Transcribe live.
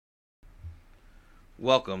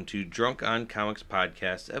Welcome to Drunk on Comics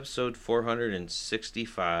Podcast, episode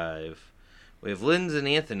 465. We have Linz and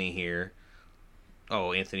Anthony here.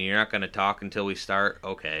 Oh, Anthony, you're not going to talk until we start?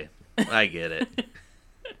 Okay, I get it.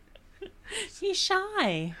 He's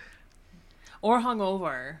shy. Or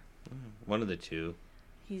hungover. One of the two.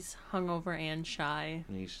 He's hungover and shy.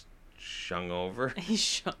 He's shung over. He's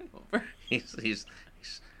shung over. He's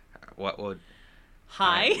what would...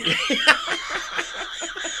 Hi.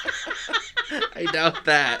 I doubt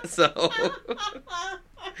that, so...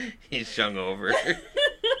 He's shung over.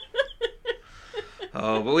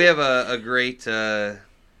 Oh, but we have a great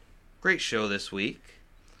show this week.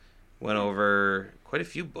 Went over quite a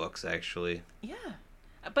few books, actually. Yeah.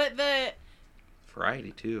 But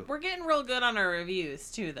Variety, too. we're getting real good on our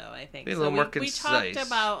reviews, too, though, I think. Be a little more concise. We talked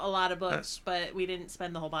about a lot of books, but we didn't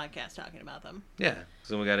spend the whole podcast talking about them. Yeah.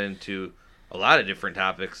 So we got into a lot of different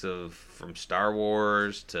topics from Star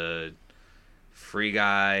Wars to Free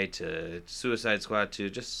Guy to Suicide Squad to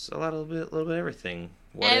just a little bit of everything.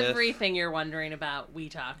 Everything you're wondering about, we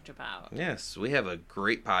talked about. Yes, we have a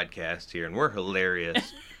great podcast here, and we're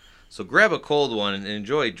hilarious. So grab a cold one and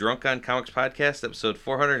enjoy Drunk on Comics Podcast, episode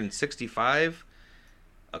 465,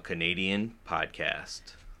 a Canadian podcast.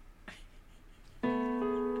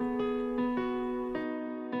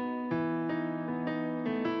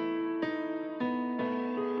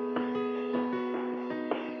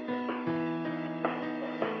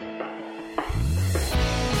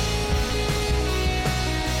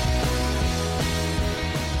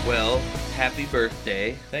 Well, happy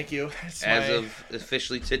birthday. Thank you. It's As my of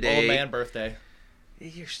officially today. old man birthday.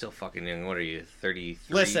 You're still fucking young. What are you,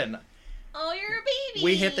 33? Listen, Oh, you're a baby.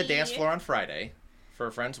 we hit the dance floor on Friday for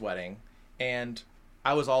a friend's wedding, and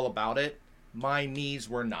I was all about it. My knees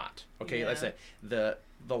were not. Okay, Yeah. let's say the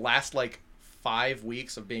last 5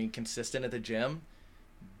 weeks of being consistent at the gym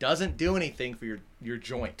doesn't do anything for your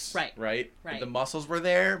joints. Right. Right. Right. The muscles were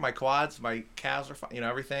there, my quads, my calves were fine,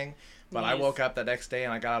 everything. But I Knees. woke up that next day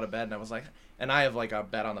and I got out of bed and I was like, and I have a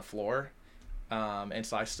bed on the floor, and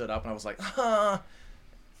so I stood up and I was like,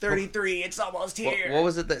 33, it's almost here. What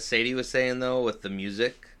was it that Sadie was saying though with the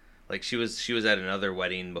music? Like she was at another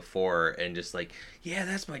wedding before and just like, yeah,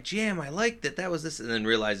 that's my jam. I liked it. That was this, and then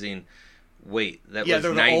realizing, wait, that was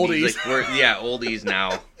they're the 90s. oldies. Like we're oldies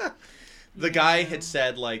now. The guy had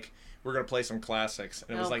said we're gonna play some classics,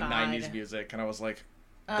 and it was Oh, God. 90s music, and I was like,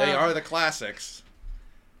 they are the classics.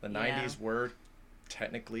 The Yeah. 90s were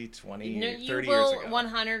technically 20, You 30 years will ago.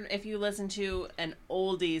 100, if you listen to an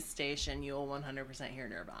oldies station, you will 100% hear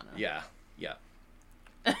Nirvana. Yeah.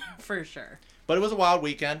 For sure. But it was a wild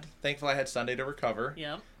weekend. Thankfully, I had Sunday to recover.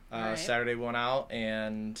 Yep. Right. Saturday we went out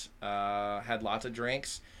and had lots of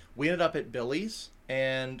drinks. We ended up at Billy's,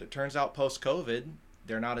 and it turns out post-COVID,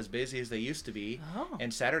 they're not as busy as they used to be. Oh.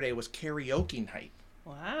 And Saturday was karaoke night.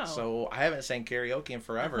 Wow. So I haven't sang karaoke in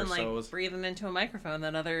forever. Nothing like so it was... breathing into a microphone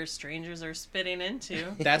that other strangers are spitting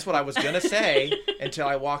into. That's what I was going to say until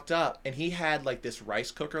I walked up. And he had this rice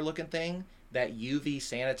cooker looking thing that UV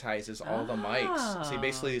sanitizes all the mics. So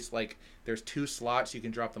basically it's there's 2 slots you can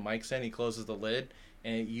drop the mics in. He closes the lid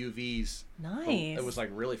and it UVs. Nice. It was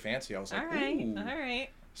really fancy. I was like, all right. ooh. All right.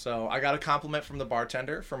 So I got a compliment from the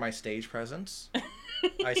bartender for my stage presence.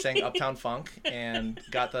 I sang Uptown Funk and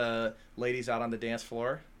got the ladies out on the dance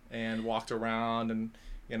floor and walked around and,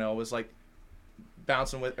 was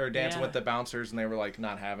dancing with the bouncers, and they were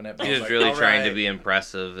not having it. But He I was like, really "All trying to right." be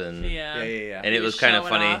impressive and Yeah. Yeah. And it He was was kind of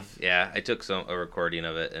showing funny. off. Yeah, I took a recording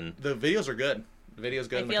of it and The videos are good. The video's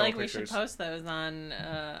good. I and the feel like couple we should pictures. post those on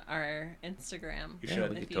our Instagram. You Yeah, should.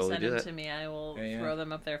 we If could you totally send do them that. to me, I will Yeah. throw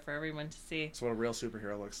them up there for everyone to see. That's what a real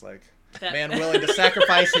superhero looks like. That- Man willing to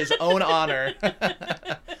sacrifice his own honor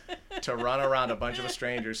to run around a bunch of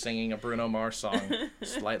strangers singing a Bruno Mars song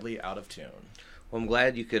slightly out of tune. Well, I'm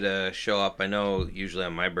glad you could show up. I know usually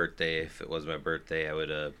on my birthday, if it was my birthday, I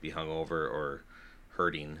would be hungover or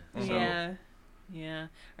hurting. So. Yeah. Yeah.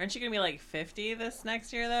 Aren't you going to be 50 this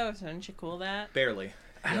next year, though? So don't you cool that? Barely.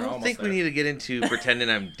 I We're don't almost think we there. need to get into pretending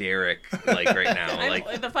I'm Derek right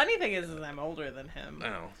now. The funny thing is I'm older than him.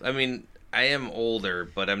 No, I mean I am older,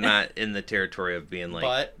 but I'm not in the territory of being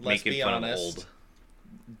But let's making be fun honest, of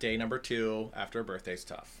old. Day number 2 after a birthday's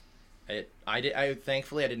tough. I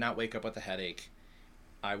thankfully I did not wake up with a headache.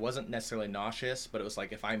 I wasn't necessarily nauseous, but it was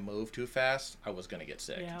if I moved too fast, I was gonna get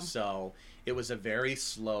sick. Yeah. So it was a very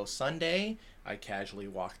slow Sunday. I casually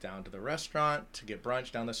walked down to the restaurant to get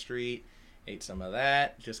brunch down the street, ate some of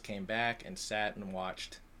that, just came back and sat and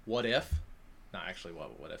watched What If. Not actually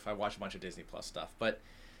What If. I watched a bunch of Disney Plus stuff, but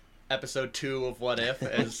episode 2 of What If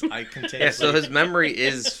as I continuously... Yeah, so his memory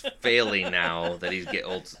is failing now that he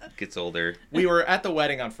gets older. We were at the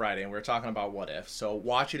wedding on Friday, and we were talking about What If. So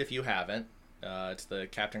watch it if you haven't. It's the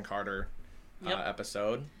Captain Carter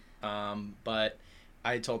episode. But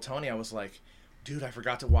I told Tony, I was like, dude, I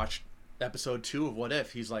forgot to watch episode 2 of What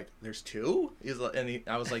If. He's like, there's 2?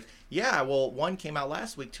 I was like, yeah, well, 1 came out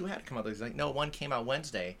last week, 2 had to come out. He's like, no, 1 came out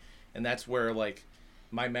Wednesday. And that's where, like,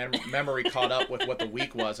 my memory caught up with what the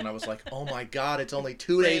week was, and I was like, oh my god, it's only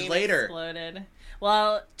 2 days later. Exploded.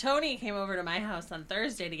 Well, Tony came over to my house on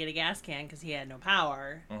Thursday to get a gas can because he had no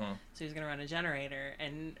power. So he was going to run a generator.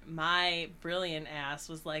 And my brilliant ass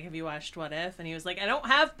was like, have you watched What If? And he was like, I don't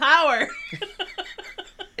have power.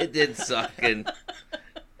 It did suck. And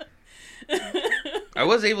I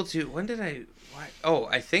was able to... When did I... Oh,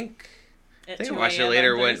 I think I watched it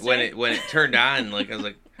later when it turned on. Like, I was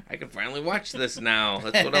like, I can finally watch this now.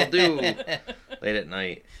 That's what I'll do late at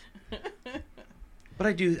night. But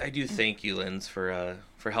I do thank you, Linz, for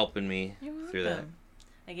helping me through that.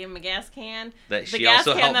 I gave him a gas can. The gas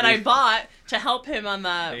can that I bought to help him on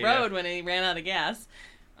the road when he ran out of gas.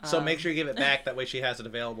 So make sure you give it back. That way she has it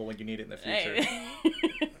available when you need it in the future.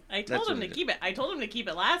 I told him to keep it. I told him to keep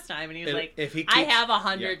it last time, and he was like, if he I have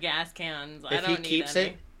 100 gas cans. I don't need any. If he keeps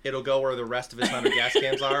it, it'll go where the rest of his 100 gas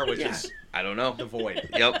cans are, which is... I don't know. The void.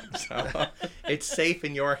 Yep. So it's safe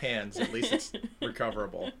in your hands. At least it's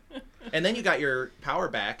recoverable. And then you got your power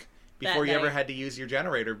back before you ever had to use your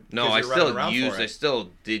generator. No, I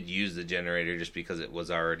still did use the generator just because it was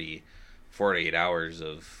already 48 hours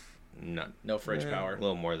of no fridge power. A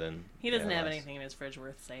little more than... He doesn't have anything in his fridge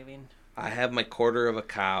worth saving. I have my quarter of a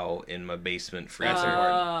cow in my basement freezer. That's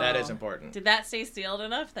important. That is important. Did that stay sealed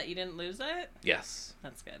enough that you didn't lose it? Yes.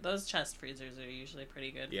 That's good. Those chest freezers are usually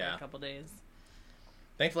pretty good for a couple days.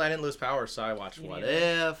 Thankfully, I didn't lose power, so I watched What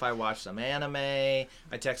If. I watched some anime. I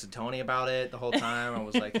texted Tony about it the whole time. I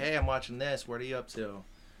was like, hey, I'm watching this. What are you up to?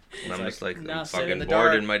 And I'm just like, I'm fucking bored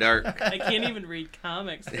dark. In my dark. I can't even read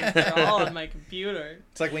comics. They're all on my computer.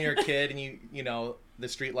 It's like when you're a kid and you know the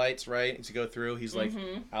street lights, right? As you go through, he's like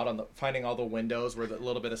out on finding all the windows where the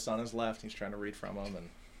little bit of sun is left. He's trying to read from them.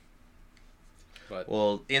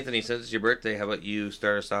 Well, Anthony, since it's your birthday, how about you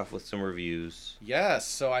start us off with some reviews? Yes.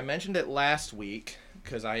 So I mentioned it last week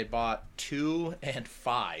because I had bought 2 and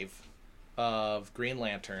 5 of Green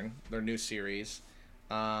Lantern, their new series.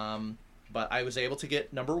 But I was able to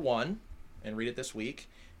get number 1 and read it this week,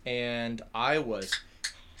 and I was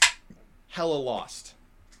hella lost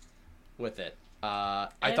with it.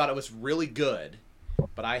 I thought it was really good,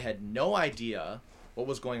 but I had no idea what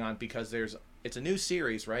was going on because it's a new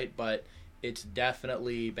series, right? But it's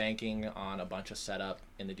definitely banking on a bunch of setup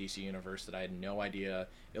in the DC universe that I had no idea.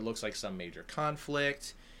 It looks like some major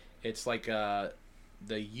conflict. It's like the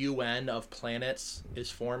UN of planets is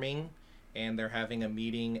forming, and they're having a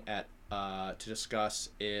meeting at OA to discuss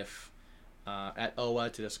if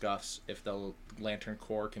the Lantern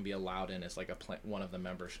Corps can be allowed in as like one of the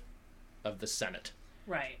members of the Senate.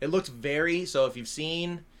 Right. It looks so if you've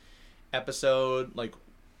seen episode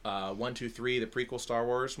 1, 2, 3, the prequel Star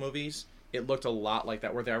Wars movies, it looked a lot like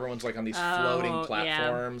that, where everyone's like on these floating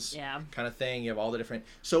platforms kind of thing. You have all the different...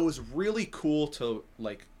 So it was really cool to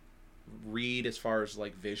like read as far as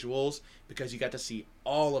like visuals, because you got to see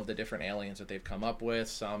all of the different aliens that they've come up with,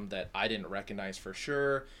 some that I didn't recognize for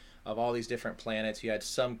sure, of all these different planets. You had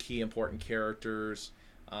some key important characters.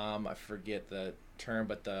 I forget the term,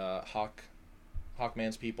 but the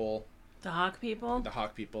Hawkman's people. The Hawk people? The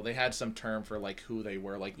Hawk people. They had some term for like who they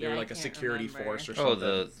were. Like they were like a security force or something.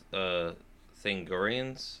 Oh, the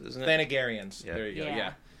Thangorians, isn't it? Thanagarians. Yeah. There you go.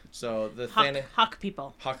 Yeah. So the Hawk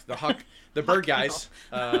people. The bird guys.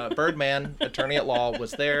 Birdman, attorney at law,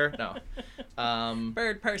 was there. No.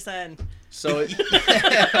 Bird person. So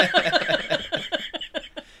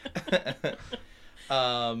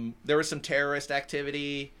there was some terrorist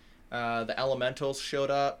activity. The elementals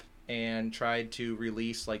showed up and tried to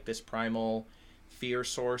release like this primal fear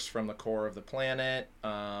source from the core of the planet.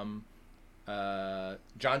 Jon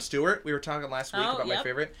Stewart, we were talking last week about my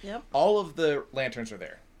favorite. Yep. All of the lanterns are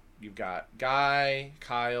there. You've got Guy,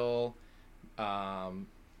 Kyle, Jon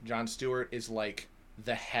Stewart is like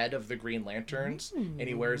the head of the Green Lanterns, and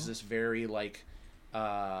he wears this very like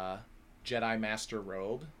Jedi Master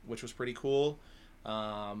robe, which was pretty cool.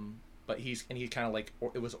 But he kind of like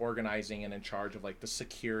it was organizing and in charge of like the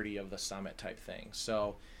security of the summit type thing.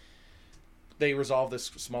 So they resolve this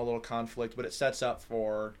small little conflict, but it sets up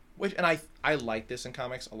for I like this in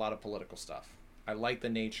comics, a lot of political stuff. I like the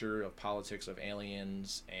nature of politics of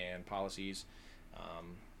aliens and policies.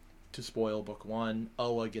 to spoil book 1,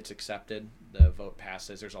 Oa gets accepted. The vote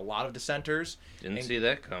passes. There's a lot of dissenters. Didn't see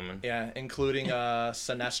that coming. Yeah, including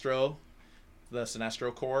Sinestro. The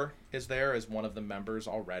Sinestro Corps is there as one of the members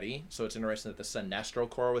already. So it's interesting that the Sinestro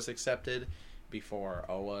Corps was accepted before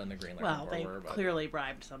Oa and the Green Lantern Well, Corps they were. But... clearly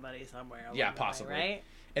bribed somebody somewhere. Yeah, along the way, possibly. right?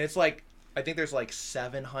 And it's like, I think there's like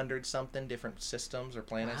 700 something different systems or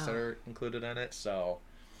planets that Wow. are included in it. So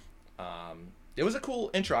it was a cool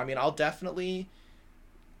intro. I mean, I'll definitely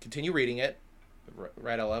continue reading it.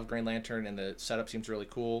 Right, I love Green Lantern, and the setup seems really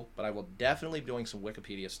cool. But I will definitely be doing some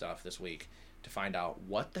Wikipedia stuff this week to find out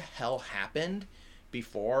what the hell happened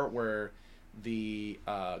before, where the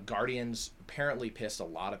Guardians apparently pissed a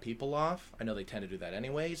lot of people off. I know they tend to do that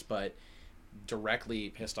anyways, but directly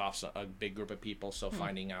pissed off a big group of people. So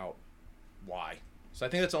finding out why. So I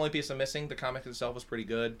think that's the only piece I'm missing. The comic itself is pretty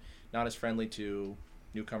good. Not as friendly to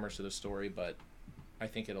newcomers to the story, but I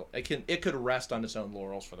think it could rest on its own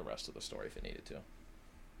laurels for the rest of the story if it needed to.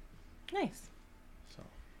 Nice. So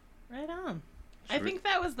Right on. I think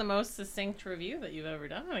that was the most succinct review that you've ever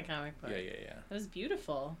done on a comic book. yeah. It was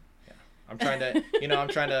beautiful. I'm trying to,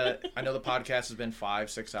 I know the podcast has been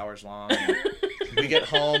 5-6 hours long. And we get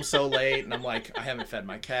home so late, and I'm like, I haven't fed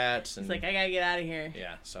my cats. And It's like, I gotta get out of here.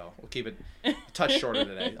 yeah, so we'll keep it a touch shorter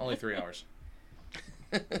today. Only 3 hours.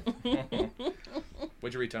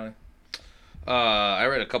 What'd you read, Tony? I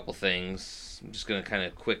read a couple things. I'm just going to kind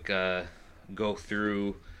of quick go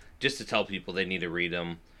through just to tell people they need to read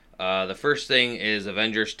them. The first thing is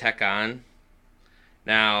Avengers Tech On.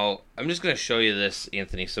 Now, I'm just going to show you this,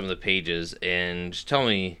 Anthony, some of the pages, and just tell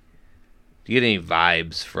me, do you get any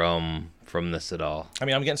vibes from this at all? I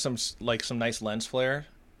mean, I'm getting some nice lens flare.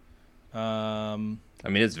 I mean,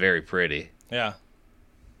 it's very pretty. Yeah.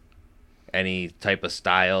 Any type of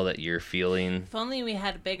style that you're feeling? If only we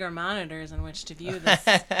had bigger monitors on which to view this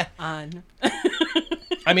on.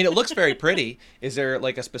 I mean, it looks very pretty. Is there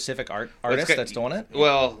like a specific artist that's doing it?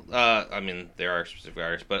 Well, I mean, there are specific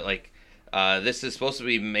artists, but like, this is supposed to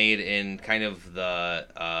be made in kind of the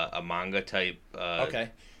a manga type.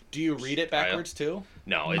 Okay. Do you read it backwards too?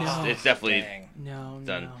 No, it's definitely Dang. No.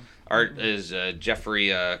 done. Art is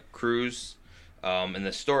Jeffrey Cruz, and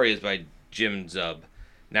the story is by Jim Zub.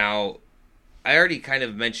 Now, I already kind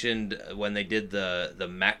of mentioned when they did the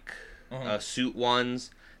mech suit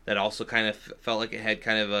ones that also kind of felt like it had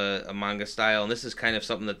kind of a manga style, and this is kind of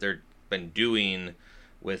something that they've been doing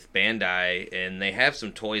with Bandai, and they have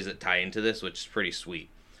some toys that tie into this, which is pretty sweet.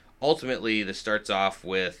 Ultimately, this starts off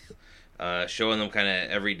with showing them kind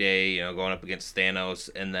of every day, going up against Thanos,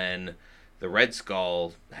 and then the Red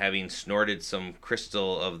Skull having snorted some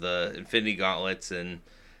crystal of the Infinity Gauntlets and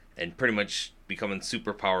pretty much becoming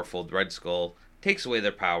super powerful. The Red Skull takes away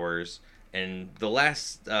their powers, and the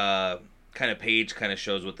last kind of page kind of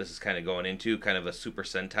shows what this is kind of going into, kind of a Super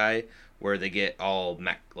Sentai, where they get all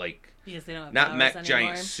mech, like, Because they don't have not powers mech anymore.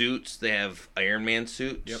 giant suits, they have Iron Man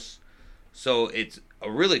suits. Yep. So it's a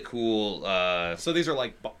really cool... So these are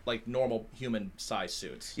like normal human size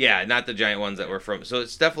suits. yeah, not the giant ones that were from... So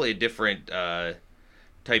it's definitely a different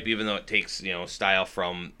type, even though it takes, style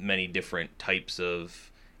from many different types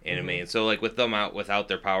of anime. And so, like, with them without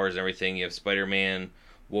their powers and everything, you have Spider-Man,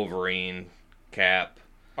 Wolverine, Cap.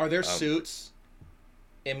 Are their suits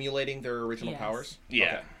emulating their original Yes. powers? Yeah.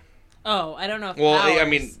 Okay. Oh, I don't know if Well, powers. I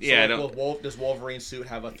mean, yeah, I So, don't... does Wolverine's suit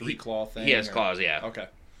have a 3-claw thing? He has or- claws, yeah. Okay.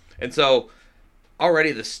 And so,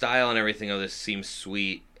 already the style and everything of this seems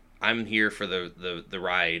sweet. I'm here for the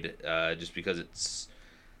ride, just because it's...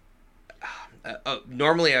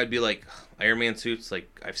 normally I'd be like, Iron Man suits, like,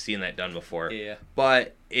 I've seen that done before. Yeah.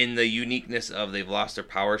 But in the uniqueness of they've lost their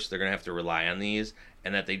powers, so they're going to have to rely on these,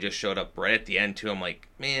 and that they just showed up right at the end, too, I'm like,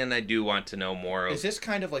 man, I do want to know more of... Is this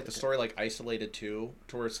kind of like the story like Isolated 2,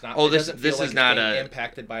 to where it's not? Oh, it this- doesn't feel this like is it's not being a-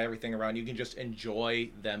 impacted by everything around. You can just enjoy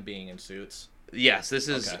them being in suits. Yes, this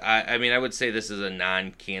is... Okay. I mean, I would say this is a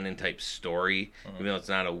non-canon type story, even though it's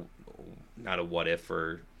not a what-if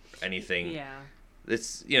or anything. Yeah.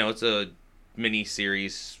 It's, it's a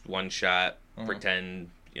mini-series, one-shot, pretend,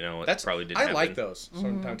 it probably didn't happen. I like those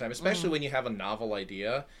from time to time, especially when you have a novel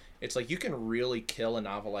idea. It's like you can really kill a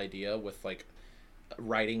novel idea with like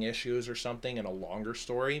writing issues or something in a longer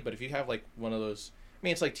story. But if you have like one of those, I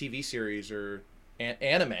mean, it's like TV series or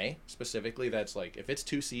anime specifically. That's like if it's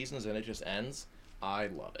 2 seasons and it just ends, I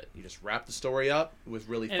love it. You just wrap the story up. It was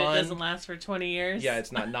really And fun. it doesn't last for 20 years. Yeah,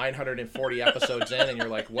 it's not 940 episodes in, and you're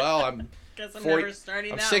like, well, I'm. Guess I'm 40 never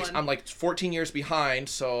starting I'm that 6. one. I'm like 14 years behind,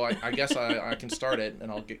 so I guess I can start it,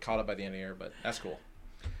 and I'll get caught up by the end of the year. But that's cool.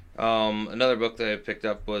 Another book that I picked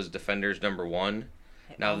up was Defenders #1.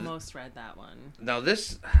 I Now, almost read that one. Now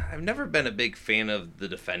this, I've never been a big fan of the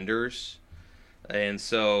Defenders. And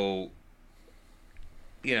so,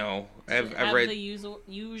 I've Have read. the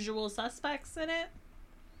usual suspects in it?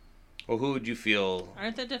 Well, who would you feel?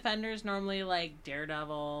 Aren't the Defenders normally like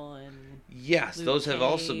Daredevil and... Yes, Luke those have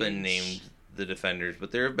also been Cage? named the Defenders,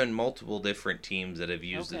 but there have been multiple different teams that have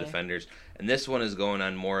used the Okay. Defenders, and this one is going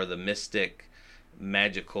on more of the mystic,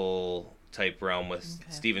 magical type realm with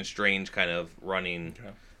Okay. Stephen Strange kind of running Okay.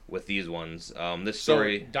 with these ones. This So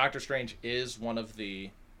story, Doctor Strange is one of the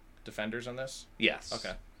Defenders in this? yes.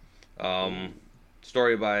 Okay.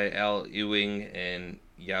 Story by Al Ewing and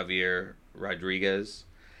Javier Rodriguez,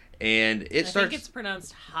 and it I starts. think it's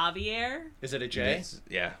pronounced Javier. Is it a J?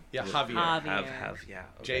 Yeah. Yeah, Javier. Javier. Yeah.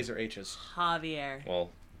 Okay. J's or H's? Javier.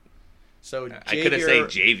 Well, So I could have said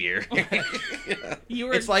Javier. Javier. You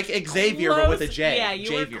were It's like Xavier, but with a J. Yeah,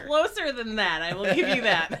 you Javier. were closer than that. I will give you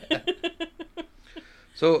that.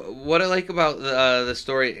 So what I like about the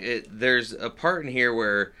story, there's a part in here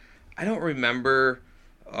where I don't remember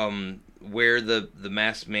where the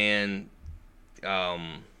masked man,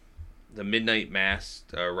 the Midnight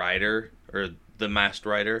Masked Rider or the Masked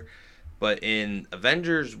Rider, but in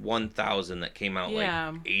Avengers 1000 that came out Yeah.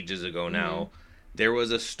 like ages ago now, there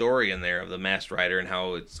was a story in there of the Masked Rider and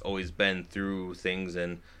how it's always been through things,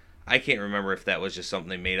 and I can't remember if that was just something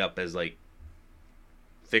they made up as like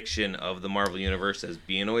fiction of the Marvel Universe as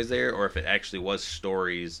being always there, or if it actually was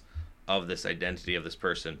stories of this identity of this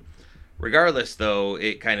person. Regardless, though,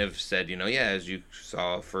 it kind of said, as you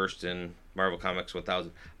saw first in Marvel Comics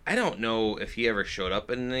 1000. I don't know if he ever showed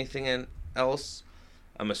up in anything else.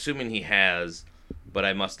 I'm assuming he has, but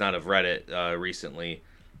I must not have read it recently.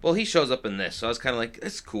 Well, he shows up in this, so I was kind of like,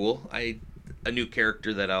 it's cool. A new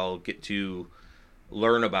character that I'll get to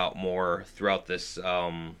learn about more throughout this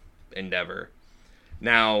endeavor.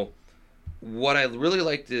 Now, what I really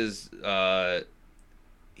liked is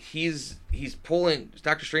he's pulling,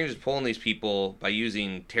 Doctor Strange is pulling these people by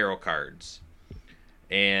using tarot cards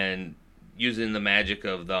and using the magic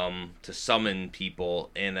of them to summon people.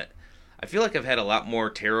 And I feel like I've had a lot more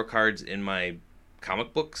tarot cards in my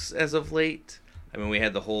comic books as of late. I mean, we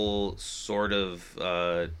had the whole Swords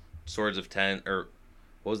of Ten, or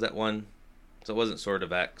what was that one? So it wasn't Sword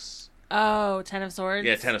of X. Oh, Ten of Swords?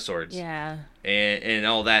 Yeah, Ten of Swords. Yeah. And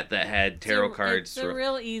all that had tarot cards. It's a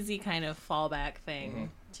real easy kind of fallback thing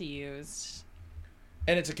to use.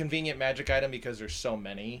 And it's a convenient magic item because there's so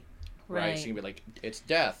many. Right. So you can be like, it's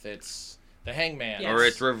death, it's the hangman. Yes. Or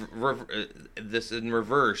it's this in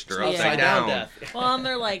reversed or Yeah. upside down. death. Well, and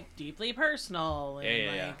they're like deeply personal and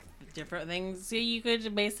Yeah. different things. So you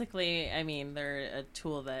could basically, they're a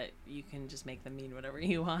tool that you can just make them mean whatever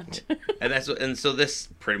you want. And so this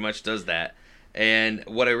pretty much does that. And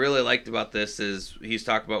what I really liked about this is he's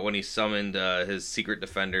talked about when he summoned his secret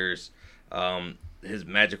defenders, his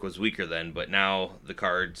magic was weaker then, but now the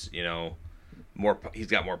cards, he's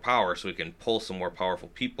got more power, so he can pull some more powerful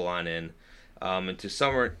people on in. And to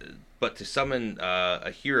summon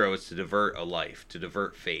a hero is to divert a life, to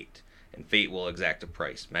divert fate, and fate will exact a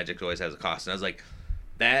price. Magic always has a cost, and I was like,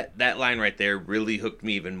 that line right there really hooked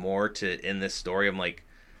me even more to in this story. I'm like,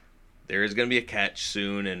 there is going to be a catch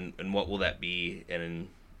soon, and what will that be? And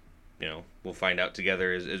we'll find out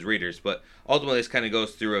together as readers. But ultimately, this kind of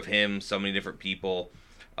goes through of him summoning different people,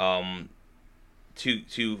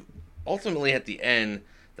 to ultimately at the end,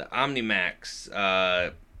 the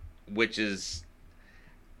Omnimax, which is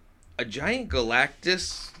a giant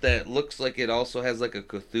Galactus that looks like it also has like a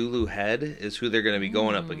Cthulhu head, is who they're going to be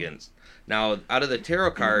going up against. Now, out of the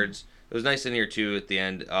tarot cards, it was nice in here too at the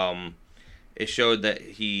end. It showed that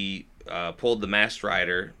he pulled the Masked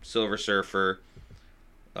Rider, Silver Surfer,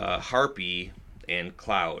 Harpy, and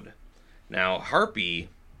Cloud. Now, Harpy,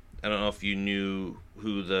 I don't know if you knew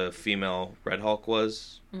who the female Red Hulk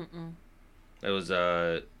was. Mm-mm. It was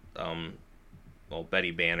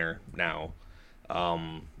Betty Banner now,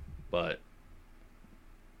 but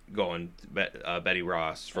Betty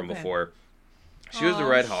Ross from Okay. before. She was the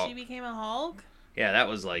Red Hulk. She became a Hulk? Yeah, that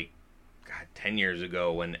was like 10 years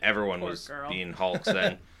ago when everyone Poor was girl. being Hulks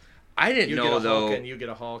then. I didn't You know get a though. Hulk, and you get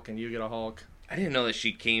a Hulk, and you get a Hulk. I didn't know that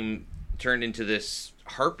she turned into this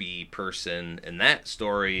Harpy person, and that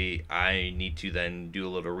story I need to then do a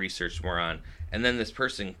little research more on. And then this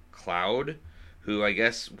person, Cloud, who I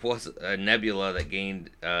guess was a nebula that gained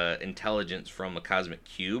intelligence from a cosmic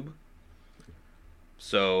cube.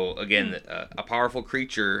 So again, a powerful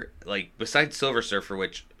creature, like besides Silver Surfer,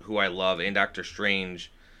 who I love, and Doctor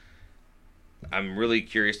Strange. I'm really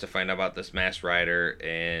curious to find out about this Masked Rider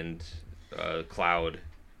and Cloud.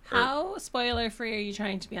 How spoiler free are you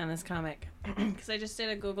trying to be on this comic? Because I just did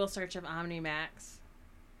a Google search of Omnimax,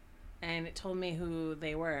 and it told me who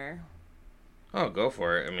they were. Oh, go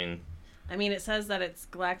for it. I mean, I mean, it says that it's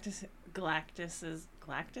Galactus's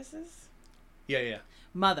Yeah.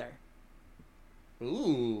 mother.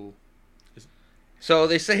 Ooh. So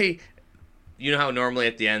they say, you know how normally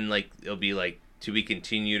at the end, like, it'll be like to be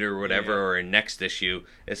continued or whatever, or in next issue,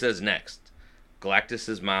 it says next.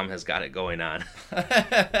 Galactus's mom has got it going on.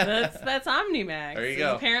 That's Omnimax. There you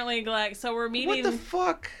go. Apparently, so we're meeting. What the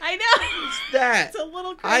fuck? I know. What's that? It's a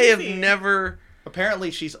little I crazy. have never. Apparently,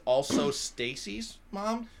 she's also Stacy's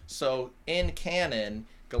mom. So in canon,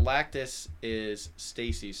 Galactus is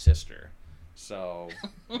Stacy's sister. So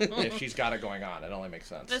if she's got it going on, it only makes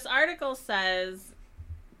sense. This article says,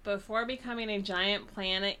 before becoming a giant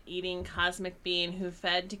planet-eating cosmic being who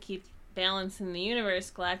fed to keep balance in the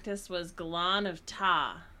universe, Galactus was Galan of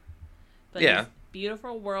Ta. But his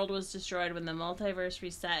beautiful world was destroyed when the multiverse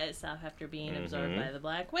reset itself after being absorbed by the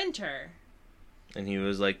Black Winter. And he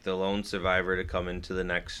was like the lone survivor to come into the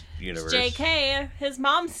next universe. JK, his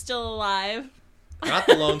mom's still alive. Not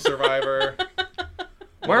the lone survivor.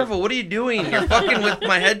 Marvel, what are you doing? You're fucking with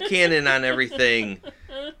my headcanon on everything.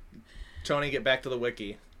 Tony, get back to the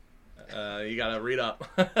wiki. You gotta read up.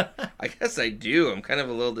 I guess I do. I'm kind of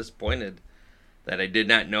a little disappointed that I did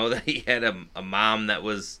not know that he had a mom that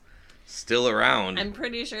was still around. I'm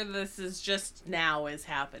pretty sure this is just now is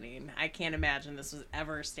happening. I can't imagine this was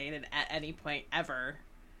ever stated at any point ever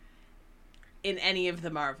in any of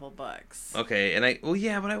the Marvel books. Okay,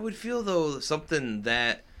 and but I would feel though something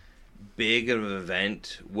that big of an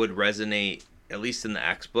event would resonate, at least in the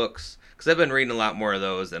X books, because I've been reading a lot more of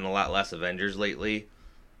those and a lot less Avengers lately.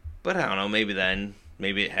 But I don't know,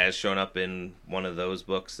 maybe it has shown up in one of those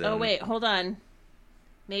books. And... Oh wait, hold on.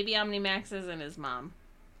 Maybe Omnimax isn't his mom.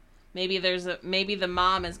 Maybe the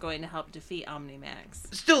mom is going to help defeat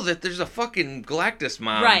Omnimax. Still, that there's a fucking Galactus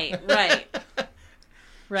mom.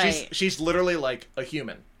 Right. She's literally like a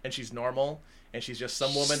human, and she's normal, and she's just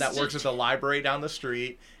some woman that works at the library down the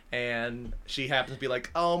street, and she happens to be like,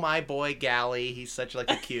 oh, my boy Gally, he's such like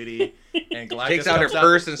a cutie. And Galactus takes out her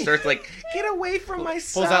purse and starts like, get away from my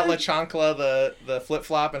son. Pulls out La Chancla, the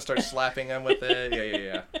flip-flop, and starts slapping him with it.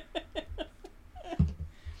 Yeah.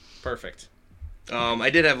 Perfect. I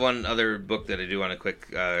did have one other book that I do want a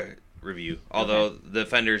quick review. Although The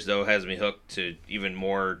Defenders, though, has me hooked to even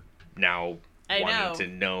more now wanting to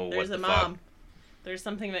know what the fuck. There's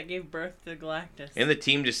something that gave birth to Galactus. And the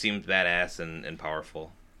team just seems badass and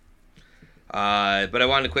powerful. But I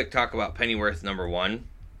wanted to quick talk about Pennyworth #1.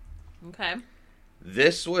 Okay.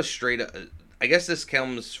 This was straight up... I guess this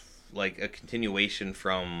comes like a continuation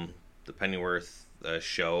from the Pennyworth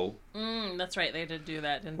show. That's right. They did do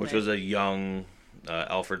that, didn't they? Which was a young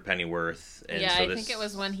Alfred Pennyworth. And I think it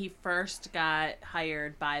was when he first got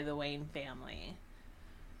hired by the Wayne family.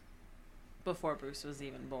 Before Bruce was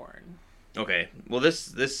even born. Okay. Well,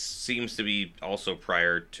 this seems to be also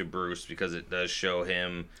prior to Bruce because it does show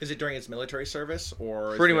him... Is it during his military service?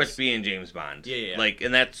 Or pretty much being James Bond. Yeah. Like,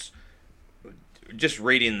 and that's... Just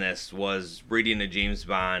reading this was reading a James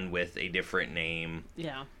Bond with a different name.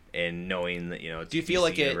 Yeah. And knowing that, it's Do you feel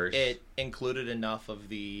like universe. it included enough of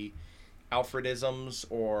the Alfredisms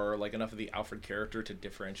or like enough of the Alfred character to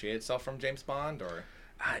differentiate itself from James Bond? Or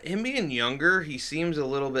him being younger, he seems a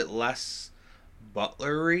little bit less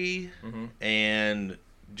butlery and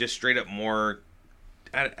just straight up more...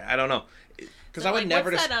 I don't know. Because I would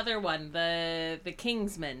never... What's that other one? The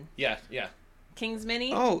Kingsman. Yeah.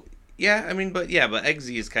 Kingsman-y? Oh, yeah, I mean, but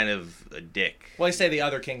Eggsy is kind of a dick. Well, I say the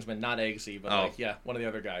other Kingsman, not Eggsy, but one of the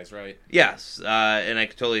other guys, right? Yes, and I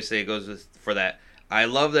could totally say it goes for that. I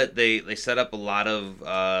love that they set up a lot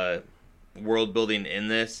of world building in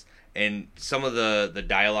this, and some of the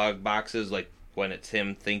dialogue boxes, like when it's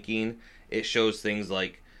him thinking, it shows things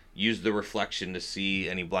like use the reflection to see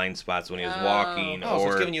any blind spots when he was walking. So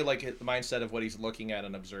it's giving you like the mindset of what he's looking at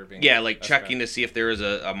and observing. Yeah, like checking to see if there is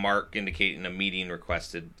a mark indicating a meeting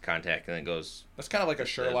requested contact, and it goes... That's kind of like a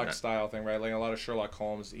Sherlock style thing, right? Like a lot of Sherlock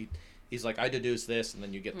Holmes, he's like, I deduce this, and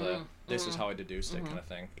then you get this is how I deduced it kind of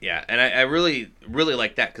thing. Yeah, and I really, really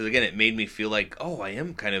like that, because again, it made me feel like, oh, I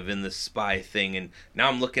am kind of in this spy thing, and now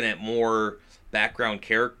I'm looking at more background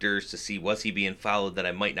characters to see was he being followed that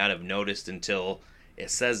I might not have noticed until it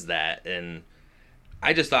says that. And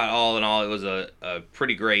I just thought all in all it was a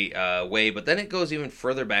pretty great way, but then it goes even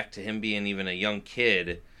further back to him being even a young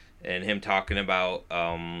kid and him talking about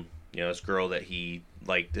this girl that he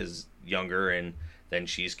liked as younger, and then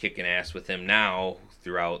she's kicking ass with him now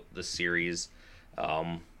throughout the series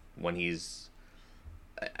when he's...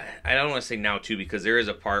 I don't want to say now too, because there is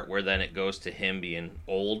a part where then it goes to him being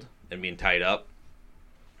old and being tied up.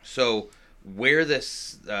 So where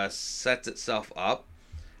this sets itself up,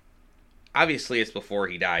 obviously it's before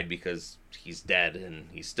he died because he's dead and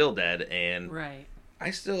he's still dead, and Right. I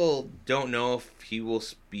still don't know if he will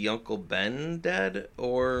be Uncle Ben dead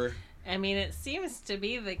or... I mean, it seems to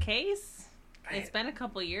be the case. It's been a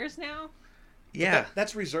couple years now. Yeah.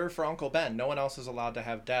 That's reserved for Uncle Ben. No one else is allowed to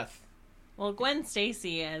have death. Well, Gwen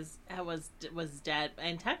Stacy was dead,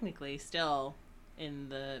 and technically still in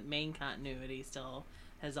the main continuity still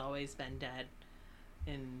has always been dead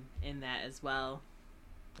in that as well.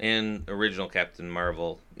 And original Captain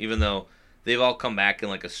Marvel, even though they've all come back in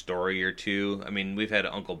like a story or two. I mean, we've had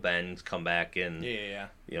Uncle Ben come back in,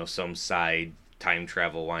 some side time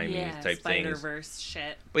travel wimey type things. Spider-Verse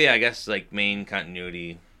shit. But yeah, I guess like main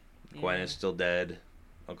continuity, Gwen is still dead.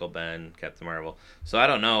 Uncle Ben, Captain Marvel. So I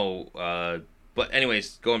don't know. But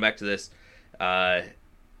anyways, going back to this, I'm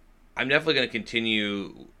definitely going to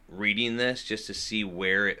continue reading this just to see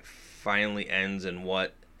where it finally ends and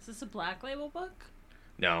what. Is this a Black Label book?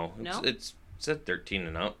 No. No? It's at 13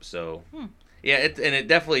 and up. So yeah, it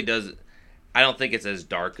definitely does. I don't think it's as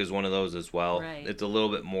dark as one of those as well. Right. It's a little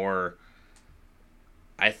bit more.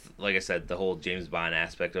 Like I said, the whole James Bond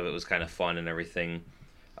aspect of it was kind of fun and everything.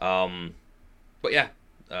 But yeah,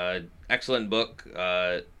 excellent book.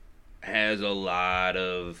 Has a lot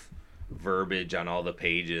of verbiage on all the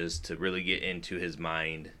pages to really get into his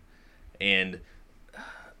mind. And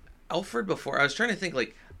Alfred, before, I was trying to think,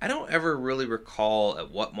 like, I don't ever really recall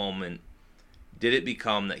at what moment did it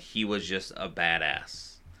become that he was just a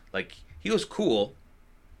badass. Like, he was cool.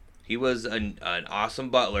 He was an awesome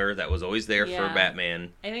butler that was always there for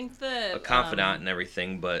Batman. I think a confidant and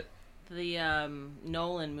everything, but the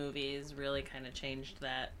Nolan movies really kind of changed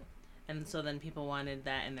that, and so then people wanted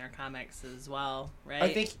that in their comics as well, right?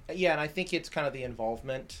 I think, and I think it's kind of the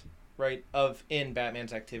involvement, right, in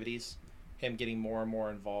Batman's activities, him getting more and more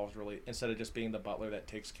involved, really, instead of just being the butler that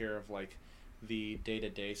takes care of like the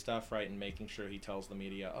day-to-day stuff, right, and making sure he tells the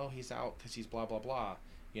media, oh, he's out because he's blah blah blah.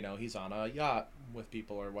 He's on a yacht with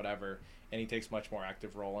people or whatever, and he takes much more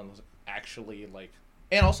active role and was actually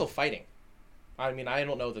and also fighting. I mean, I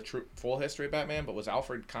don't know the full history of Batman, but was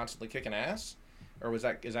Alfred constantly kicking ass, or is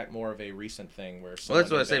that more of a recent thing where? Well, that's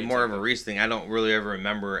what I say. More of a recent thing. I don't really ever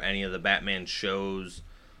remember any of the Batman shows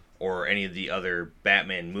or any of the other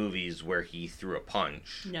Batman movies where he threw a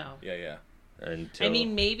punch. No. Yeah. Until... I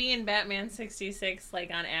mean, maybe in Batman 66, like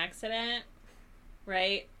on accident,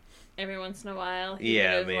 right? Every once in a while, he would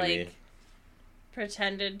have, maybe. like,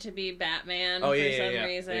 pretended to be Batman for some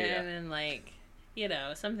reason, and, like,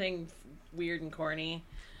 something weird and corny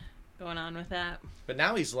going on with that. But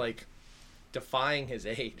now he's, like, defying his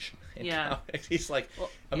age. Comics. He's like,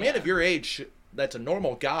 a man of your age that's a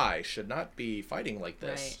normal guy should not be fighting like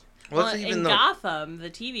this. Right. Well, in Gotham, the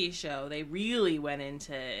TV show, they really went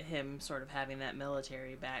into him sort of having that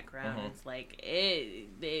military background. Mm-hmm. It's like,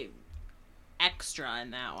 they extra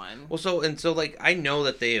in that one. Well, so like, I know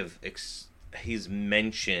that they have he's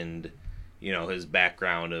mentioned, his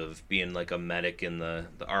background of being like a medic in the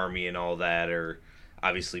army and all that, or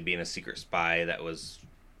obviously being a secret spy. That was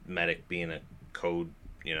medic being a code,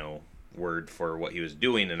 word for what he was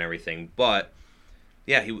doing and everything. But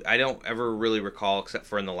yeah, I don't ever really recall, except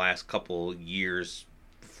for in the last couple years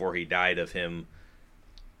before he died, of him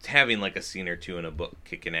having like a scene or two in a book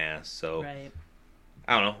kicking ass. So right.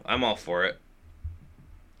 I don't know. I'm all for it.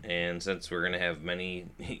 And since we're going to have many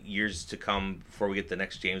years to come before we get the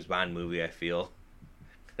next James Bond movie, I feel,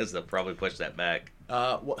 because they'll probably push that back.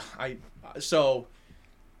 So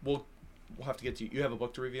we'll have to get to you. You have a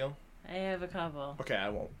book to review? I have a couple. Okay, I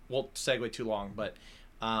won't segue too long, but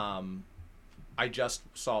I just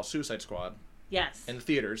saw Suicide Squad. Yes. In the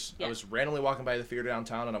theaters. Yes. I was randomly walking by the theater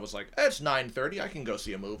downtown, and I was like, it's 9:30, I can go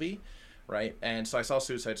see a movie, right? And so I saw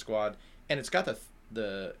Suicide Squad, and it's got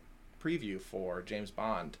the preview for James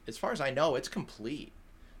Bond. As far as I know, it's complete.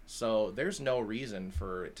 So there's no reason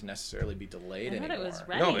for it to necessarily be delayed anymore. It was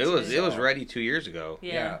ready. No, it was ready 2 years ago.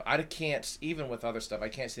 Yeah, I can't, even with other stuff, I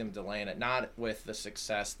can't see them delaying it. Not with the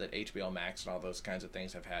success that HBO Max and all those kinds of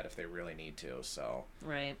things have had if they really need to. So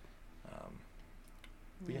right.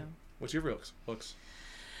 Yeah. What's your books?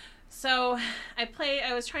 So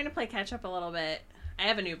I was trying to play catch up a little bit. I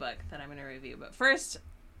have a new book that I'm going to review, but first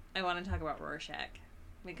I want to talk about Rorschach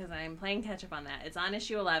because I'm playing catch up on that. It's on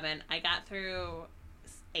issue 11. I got through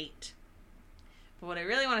 8. But what I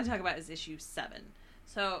really want to talk about is issue 7.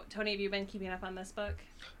 So, Tony, have you been keeping up on this book?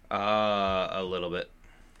 A little bit.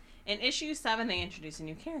 In issue 7, they introduce a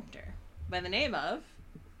new character by the name of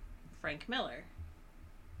Frank Miller.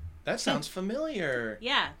 That sounds familiar.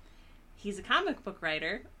 Yeah. He's a comic book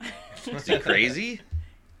writer. Is he crazy?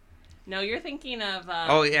 No, you're thinking of...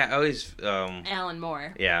 oh, yeah. Always... Alan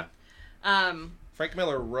Moore. Yeah. Frank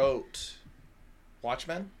Miller wrote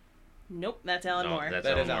Watchmen? Nope, that's Alan Moore. That's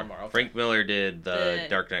That Alan is Moore. Alan Moore. Okay. Frank Miller did the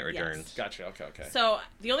Dark Knight yes. Returns. Gotcha. Okay. So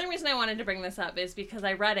the only reason I wanted to bring this up is because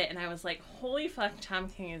I read it and I was like, holy fuck, Tom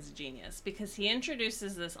King is a genius. Because he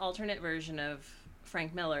introduces this alternate version of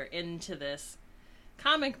Frank Miller into this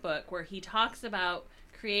comic book where he talks about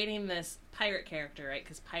creating this pirate character, right?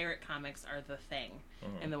 Because pirate comics are the thing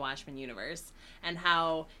in the Watchmen universe. And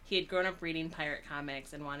how he had grown up reading pirate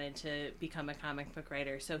comics and wanted to become a comic book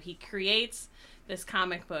writer. So he creates this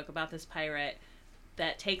comic book about this pirate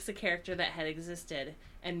that takes a character that had existed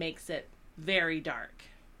and makes it very dark,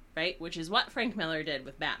 right? Which is what Frank Miller did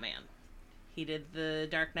with Batman. He did the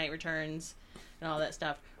Dark Knight Returns and all that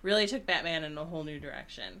stuff. Really took Batman in a whole new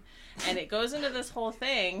direction. And it goes into this whole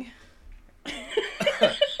thing.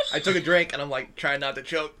 I took a drink and I'm like, trying not to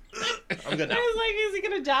choke. I'm good now. I was like, is he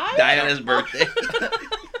gonna die? Die on his birthday.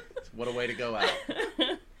 What a way to go out.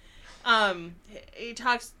 He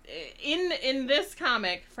talks in this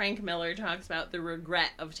comic. Frank Miller talks about the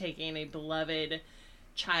regret of taking a beloved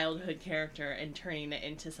childhood character and turning it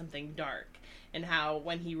into something dark, and how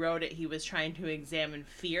when he wrote it, he was trying to examine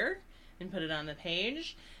fear and put it on the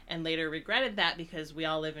page, and later regretted that because we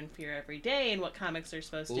all live in fear every day, and what comics are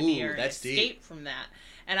supposed to be are an escape deep. from that.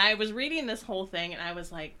 And I was reading this whole thing, and I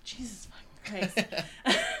was like, Jesus fucking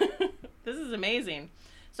Christ, this is amazing.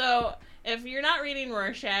 So if you're not reading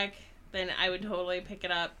Rorschach, then I would totally pick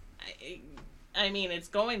it up. I mean, it's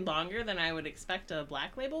going longer than I would expect a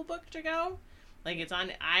Black Label book to go. Like, it's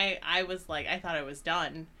on... I was like, I thought it was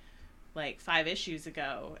done, like, 5 issues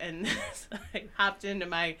ago. And so I hopped into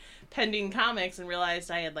my pending comics and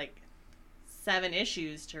realized I had, like, 7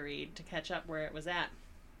 issues to read to catch up where it was at.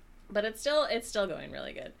 But it's still going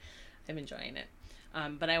really good. I'm enjoying it.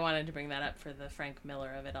 But I wanted to bring that up for the Frank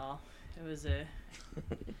Miller of it all. It was a...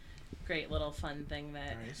 great little fun thing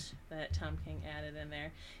that Tom King added in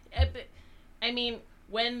there. I mean,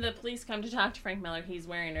 when the police come to talk to Frank Miller, he's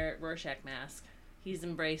wearing a Rorschach mask. He's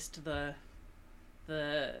embraced the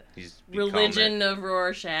religion of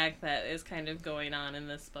Rorschach that is kind of going on in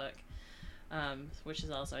this book, which is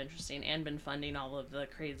also interesting, and been funding all of the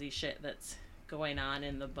crazy shit that's going on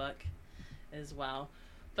in the book as well.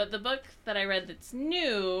 But the book that I read that's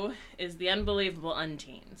new is The Unbelievable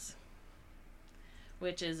Unteens,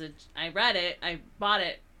 which is I read it, I bought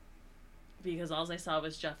it because all I saw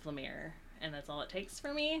was Jeff Lemire, and that's all it takes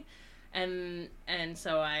for me. And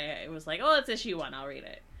so I was like, oh, it's issue 1, I'll read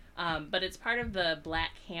it. But it's part of the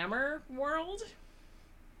Black Hammer world,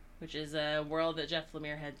 which is a world that Jeff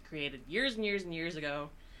Lemire had created years and years and years ago.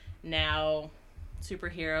 Now,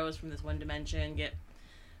 superheroes from this one dimension get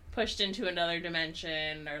pushed into another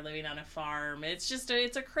dimension, are living on a farm. It's just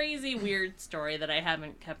it's a crazy, weird story that I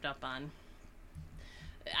haven't kept up on.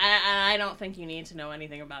 I don't think you need to know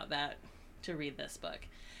anything about that to read this book.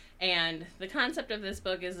 And the concept of this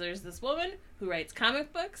book is there's this woman who writes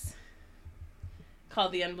comic books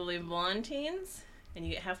called The Unbelievable Unteens, and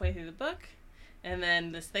you get halfway through the book, and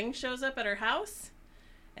then this thing shows up at her house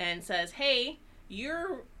and says, hey,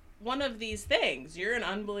 you're one of these things. You're an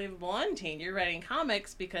unbelievable unteen. You're writing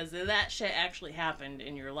comics because that shit actually happened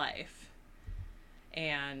in your life.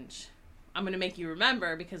 And I'm going to make you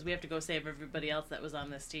remember because we have to go save everybody else that was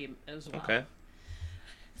on this team as well. Okay.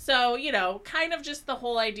 So, kind of just the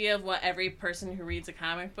whole idea of what every person who reads a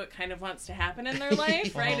comic book kind of wants to happen in their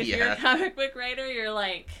life, right? If you're a comic book writer, you're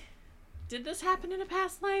like, did this happen in a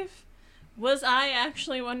past life? Was I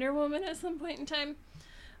actually Wonder Woman at some point in time?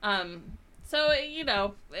 So,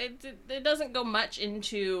 it doesn't go much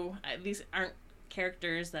into, these aren't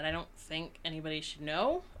characters that I don't think anybody should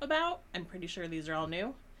know about. I'm pretty sure these are all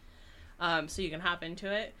new. So you can hop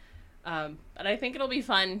into it. But I think it'll be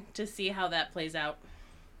fun to see how that plays out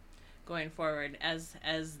going forward as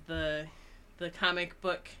the comic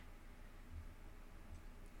book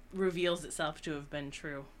reveals itself to have been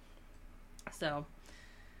true. So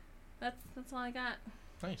that's all I got.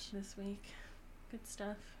 Nice. This week. Good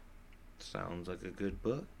stuff. Sounds like a good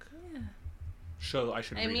book. Yeah. So I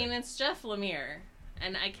should read it. It's Jeff Lemire,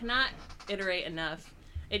 and I cannot iterate enough.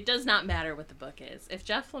 It does not matter what the book is. If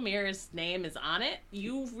Jeff Lemire's name is on it,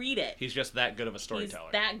 you read it. He's just that good of a storyteller.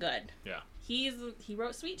 He's that good. Yeah. He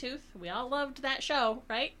wrote Sweet Tooth. We all loved that show,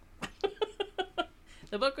 right?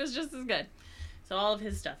 The book was just as good. So all of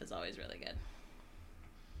his stuff is always really good.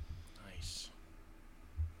 Nice.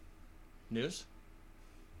 News?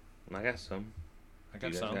 I got some. I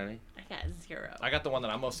got some. I got 0. I got the one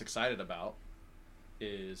that I'm most excited about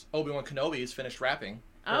is Obi-Wan Kenobi's finished wrapping.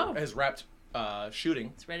 Oh. Has wrapped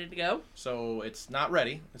shooting. It's ready to go? So it's not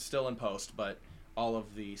ready. It's still in post, but all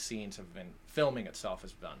of the scenes have been... Filming itself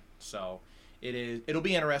is done. So It'll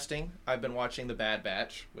be interesting. I've been watching The Bad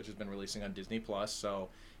Batch, which has been releasing on Disney Plus. So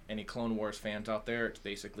any Clone Wars fans out there, it's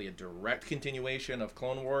basically a direct continuation of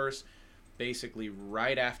Clone Wars, basically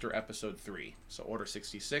right after Episode 3. So Order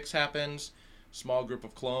 66 happens. Small group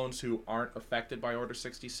of clones who aren't affected by Order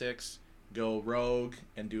 66 go rogue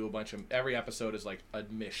and do a bunch of... Every episode is like a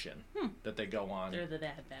mission that they go on. They're the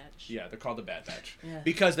Bad Batch. Yeah, they're called the Bad Batch. Yeah.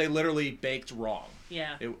 Because they literally baked wrong.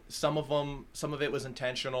 Yeah. Some of it was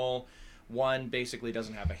intentional. One basically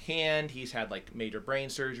doesn't have a hand. He's had like major brain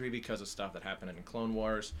surgery because of stuff that happened in Clone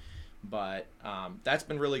Wars. But that's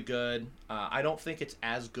been really good. I don't think it's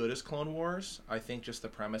as good as Clone Wars. I think just the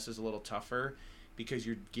premise is a little tougher because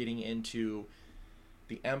you're getting into...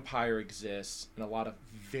 The Empire exists in a lot of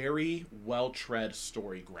very well-tread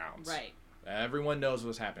story grounds. Right. Everyone knows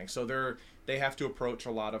what's happening. So they have to approach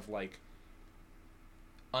a lot of like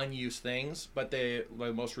unused things, but the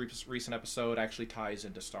most recent episode actually ties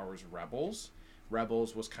into Star Wars Rebels.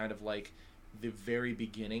 Rebels was kind of like the very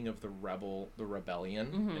beginning of the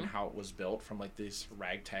rebellion and how it was built from like this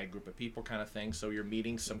ragtag group of people kind of thing. So you're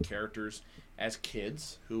meeting some characters as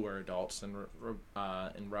kids who are adults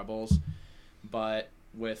in Rebels, but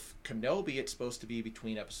with Kenobi, it's supposed to be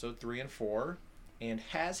between Episode 3 and 4, and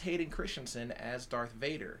has Hayden Christensen as Darth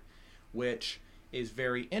Vader, which is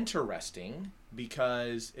very interesting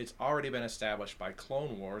because it's already been established by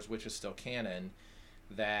Clone Wars, which is still canon,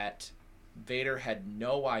 that Vader had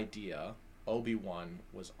no idea Obi-Wan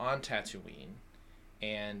was on Tatooine,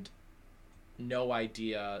 and no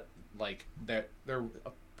idea like that there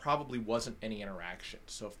probably wasn't any interaction.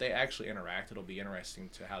 So if they actually interact, it'll be interesting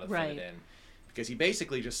to how to fit it in. Because he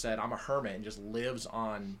basically just said, I'm a hermit, and just lives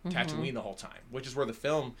on Tatooine the whole time, which is where the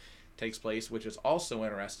film takes place, which is also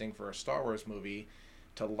interesting for a Star Wars movie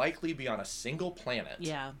to likely be on a single planet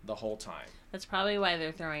the whole time. That's probably why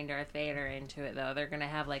they're throwing Darth Vader into it, though. They're going to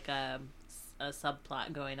have like a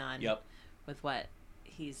subplot going on with what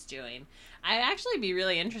he's doing. I'd actually be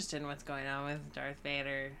really interested in what's going on with Darth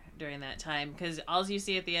Vader during that time, because all you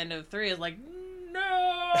see at the end of 3 is like...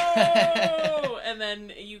 No! And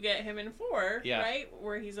then you get him in 4, right?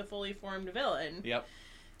 Where he's a fully formed villain. Yep.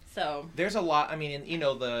 So there's a lot. I mean,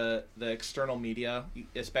 the external media,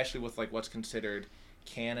 especially with like what's considered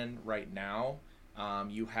canon right now,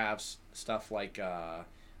 you have stuff like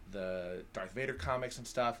the Darth Vader comics and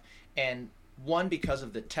stuff. And one, because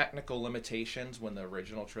of the technical limitations when the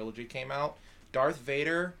original trilogy came out, Darth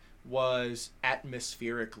Vader was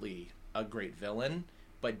atmospherically a great villain,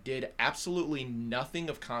 but did absolutely nothing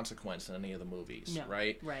of consequence in any of the movies,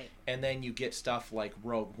 right? Right. And then you get stuff like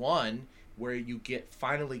Rogue One, where you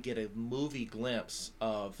finally get a movie glimpse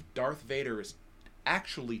of Darth Vader is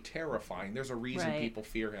actually terrifying. There's a reason people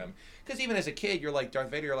fear him. Because even as a kid, you're like,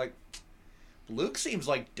 Darth Vader, you're like, Luke seems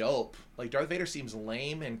like dope. Like, Darth Vader seems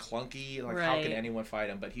lame and clunky. Like, how can anyone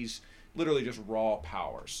fight him? But he's literally just raw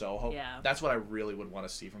power. So that's what I really would want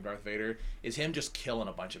to see from Darth Vader, is him just killing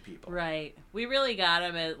a bunch of people. Right. We really got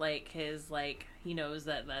him at like his like he knows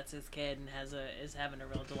that that's his kid and is having a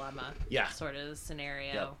real dilemma. Sort of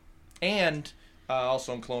scenario. Yep. And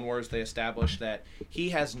also in Clone Wars, they established that he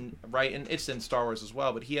has and it's in Star Wars as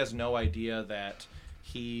well, but he has no idea that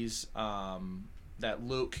he's that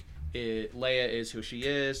Leia is who she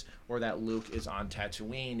is, or that Luke is on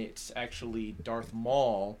Tatooine. It's actually Darth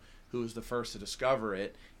Maul who was the first to discover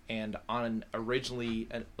it, and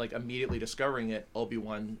immediately discovering it,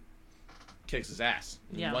 Obi-Wan kicks his ass.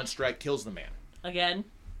 One strike kills the man. Again?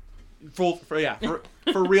 For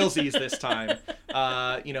realsies this time.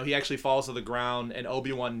 He actually falls to the ground, and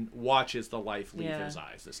Obi-Wan watches the life leave his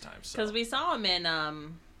eyes this time. Because we saw him in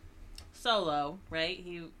Solo, right?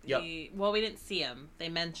 He we didn't see him. They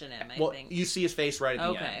mention him, I think. You see his face right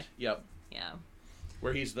at the end. Yep. Yeah.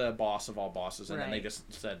 Where he's the boss of all bosses, and then they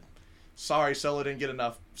just said, sorry, Solo didn't get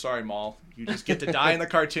enough. Sorry, Maul. You just get to die in the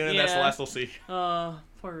cartoon, and that's the last we'll see. Oh,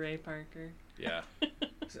 poor Ray Parker. Yeah.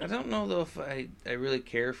 I don't know, though, if I really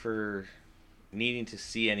care for needing to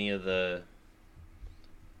see any of the...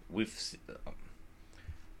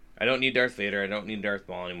 I don't need Darth Vader. I don't need Darth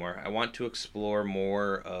Maul anymore. I want to explore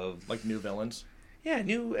more of... Like new villains? Yeah,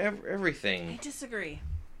 new everything. I disagree.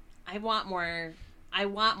 I want more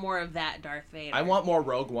of that Darth Vader. I want more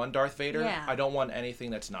Rogue One Darth Vader. Yeah. I don't want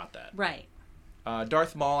anything that's not that. Right.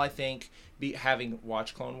 Darth Maul, I think, having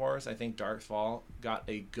watched Clone Wars, I think Darth Maul got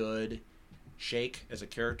a good shake as a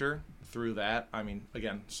character through that. I mean,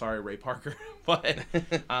 again, sorry, Ray Parker, but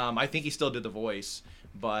I think he still did the voice.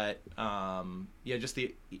 But just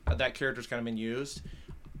that character's kind of been used.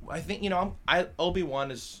 I think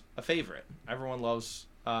Obi-Wan is a favorite. Everyone loves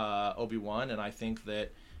Obi-Wan, and I think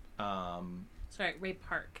that. Sorry, Ray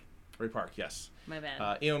Park. Ray Park, yes. My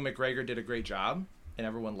bad. Ewan McGregor did a great job, and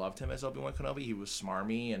everyone loved him as Obi-Wan Kenobi. He was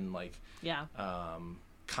smarmy and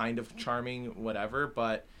kind of charming, whatever.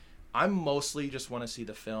 But I mostly just want to see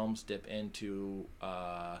the films dip into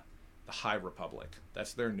the High Republic.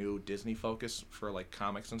 That's their new Disney focus for like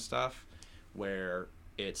comics and stuff, where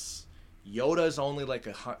it's Yoda's only like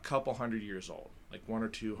a couple hundred years old, like 100 or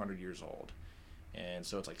 200 years old, and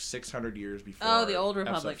so it's like 600 years before. Oh, the Old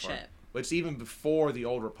Republic shit. It's even before the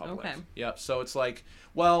Old Republic. Okay. Yep. So it's like,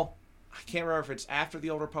 well, I can't remember if it's after the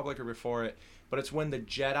Old Republic or before it, but it's when the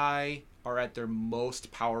Jedi are at their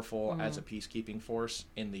most powerful as a peacekeeping force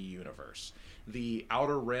in the universe. The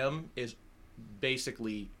Outer Rim is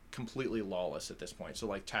basically completely lawless at this point. So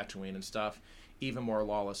like Tatooine and stuff, even more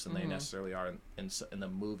lawless than they necessarily are in the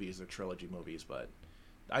movies, the trilogy movies. But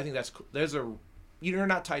I think that's you're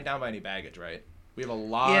not tied down by any baggage, right? We have a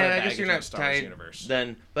lot of baggage in the Star Wars universe.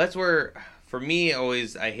 Then that's where, for me,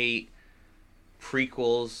 I hate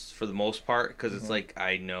prequels for the most part, because it's like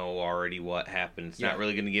I know already what happened. It's not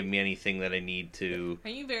really going to give me anything that I need to. Are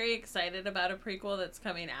you very excited about a prequel that's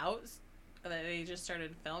coming out that they just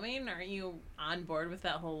started filming? Are you on board with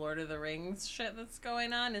that whole Lord of the Rings shit that's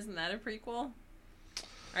going on? Isn't that a prequel?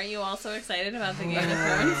 Are you also excited about the Game of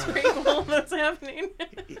Thrones prequel that's happening?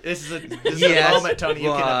 This is a moment, Tony. You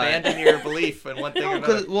can abandon your belief in one thing or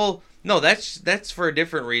another. Well, no, that's for a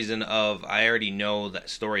different reason. I already know that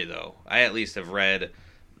story, though. I at least have read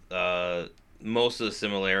most of the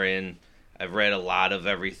Silmarillion. I've read a lot of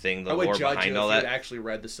everything. The lore behind all that. I would judge you if you actually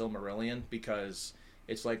read the Silmarillion, because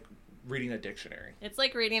it's like reading a dictionary. It's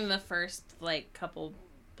like reading the first couple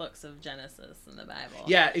books of Genesis in the Bible.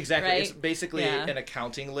 Yeah, exactly. Right? It's basically an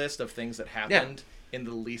accounting list of things that happened in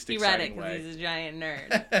the least exciting way. He read it because he's a giant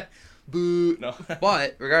nerd. Boo. No.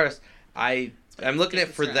 But regardless, I'm looking at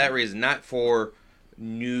it for that reason, not for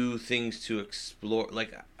new things to explore.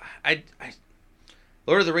 Like I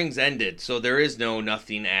Lord of the Rings ended, so there is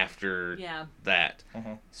nothing after that.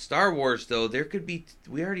 Star Wars, though, there could be.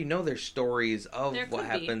 We already know there's stories of what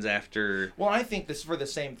happens after. Well, I think this is for the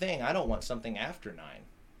same thing. I don't want something after 9.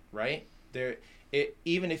 Right?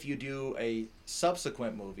 Even if you do a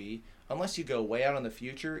subsequent movie, unless you go way out in the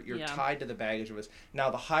future, you're tied to the baggage of this. Now,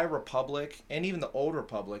 the High Republic and even the Old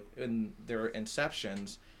Republic in their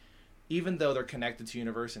inceptions, even though they're connected to the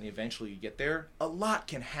universe and eventually you get there, a lot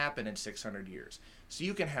can happen in 600 years. So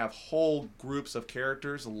you can have whole groups of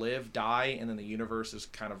characters live, die, and then the universe is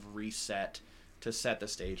kind of reset to set the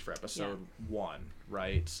stage for episode 1,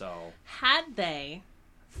 right? So had they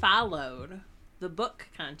followed the book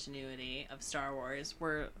continuity of Star Wars,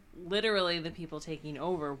 where literally the people taking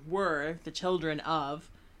over were the children of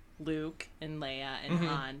Luke and Leia and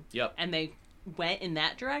Han, and they went in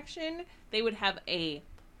that direction, they would have a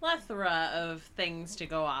plethora of things to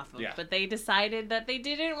go off of. But they decided that they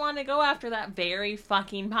didn't want to go after that very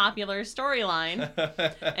fucking popular storyline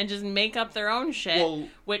and just make up their own shit,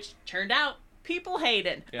 which turned out people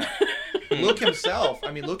hated. Luke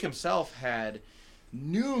himself had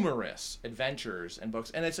numerous adventures and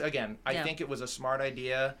books, and it's I think it was a smart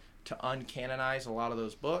idea to uncanonize a lot of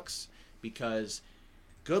those books, because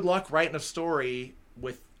good luck writing a story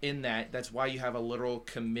within that. That's why you have a literal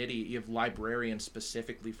committee. You have librarians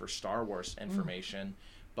specifically for Star Wars information,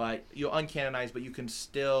 but you'll uncanonize, but you can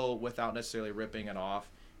still, without necessarily ripping it off,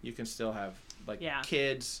 you can still have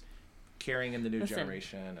kids carrying in the new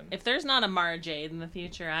generation. And if there's not a Mara Jade in the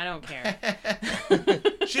future, I don't care.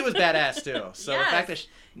 She was badass too. So the fact that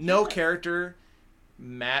no character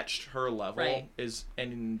matched her level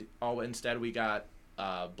instead we got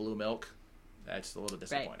blue milk. That's a little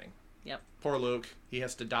disappointing. Yep. Poor Luke. He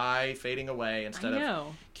has to die fading away instead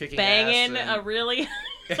of kicking banging ass a really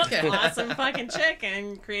awesome fucking chick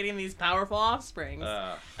and creating these powerful offsprings.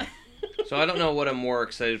 So I don't know what I'm more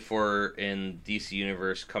excited for in DC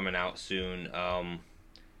Universe coming out soon.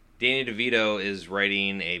 Danny DeVito is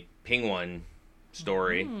writing a Penguin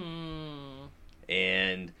story,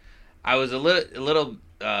 and I was a little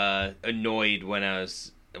annoyed when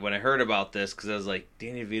I heard about this, because I was like,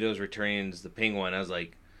 Danny DeVito's returning as the Penguin. I was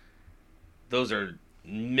like, those are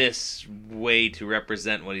way to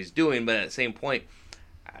represent what he's doing, but at the same point,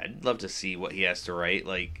 I'd love to see what he has to write.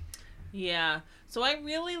 So I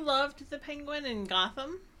really loved the Penguin in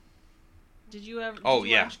Gotham. Did you ever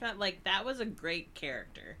watch that? That was a great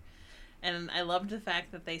character. And I loved the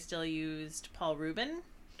fact that they still used Paul Rubin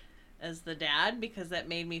as the dad, because that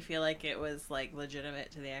made me feel like it was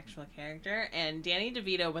legitimate to the actual character. And Danny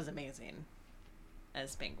DeVito was amazing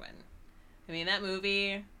as Penguin. I mean, that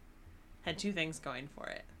movie had 2 things going for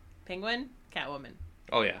it: Penguin, Catwoman.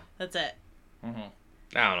 Oh yeah, that's it. I don't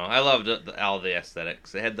know. I loved all the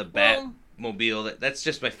aesthetics. They had the bat Batmobile. That's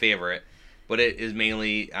just my favorite, but it is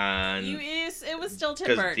mainly on It was still Tim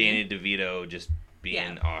because Burton. Danny DeVito just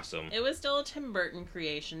being awesome. It was still a Tim Burton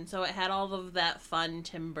creation, so it had all of that fun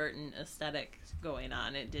Tim Burton aesthetic going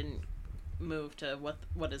on. It didn't move to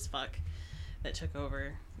what is fuck that took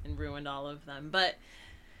over and ruined all of them. But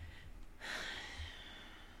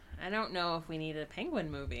I don't know if we need a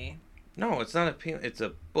Penguin movie. No, it's not it's a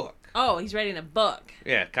book. Oh, he's writing a book.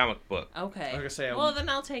 Yeah, comic book. Okay. I was gonna say, well, then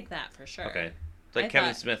I'll take that for sure. Okay. It's like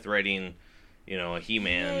Kevin Smith writing, a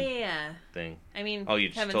He-Man thing. I mean, Oh, you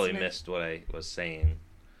just Kevin totally Smith... missed what I was saying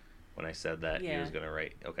when I said that he Yeah. was going to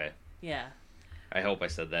write. Okay. Yeah. I hope I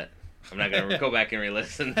said that. I'm not going to go back and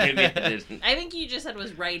re-listen. Maybe I didn't. I think you just said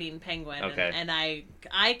was writing Penguin, Okay. and I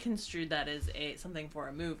construed that as something for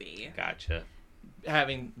a movie. Gotcha.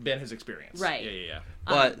 having been his experience. Right. Yeah.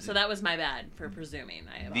 But so that was my bad for presuming.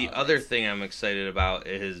 The other thing I'm excited about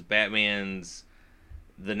is Batman's.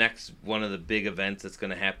 The next one of the big events that's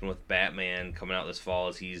going to happen with Batman coming out this fall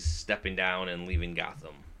is he's stepping down and leaving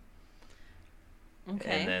Gotham.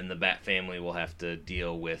 Okay. And then the Bat family will have to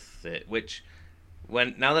deal with it, which,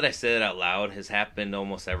 now that I say it out loud, has happened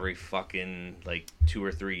almost every fucking 2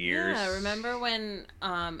 or 3 years. Yeah, remember when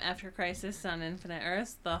after Crisis on Infinite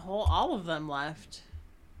Earths, all of them left.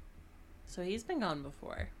 So he's been gone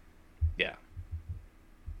before. Yeah.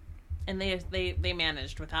 And they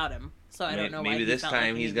managed without him. So I don't know why maybe this felt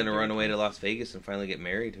time like he's going to run away to Las Vegas and finally get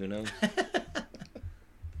married. Who knows?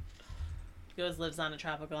 Goes lives on a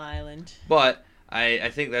tropical island. But I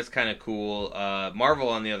think that's kind of cool. Marvel,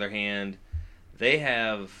 on the other hand, they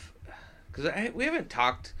have... Because we haven't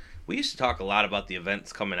talked... We used to talk a lot about the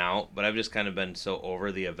events coming out, but I've just kind of been so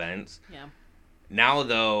over the events. Yeah. Now,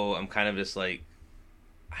 though, I'm kind of just like...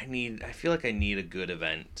 I feel like I need a good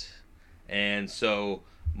event. And so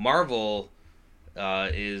Marvel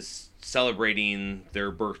is celebrating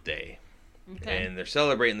their birthday. Okay. And they're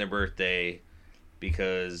celebrating their birthday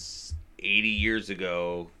because 80 years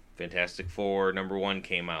ago, Fantastic Four #1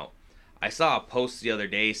 came out. I saw a post the other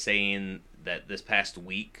day saying that this past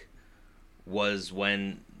week was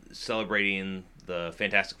when celebrating the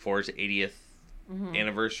Fantastic Four's 80th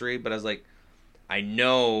anniversary, but I was like, I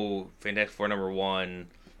know Fantastic Four #1,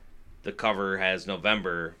 the cover has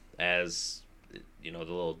November as the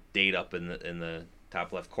little date up in the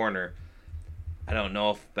top left corner. I don't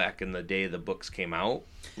know if back in the day the books came out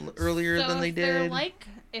earlier than they did.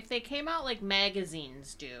 If they came out like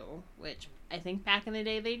magazines do, which I think back in the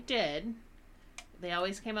day they did, they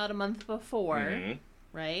always came out a month before,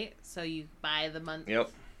 right? So you buy the month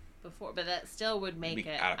before, but that still would make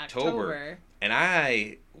it October. And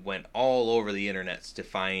I went all over the internets to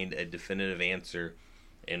find a definitive answer,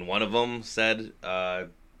 and one of them said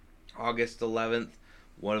August 11th,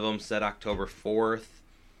 one of them said October 4th,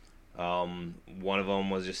 one of them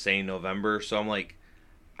was just saying November, so I'm like,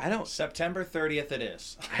 September 30th it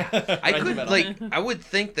is. I would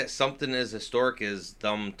think that something as historic as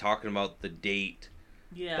them talking about the date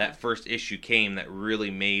that first issue came that really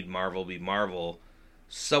made Marvel be Marvel,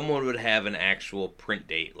 someone would have an actual print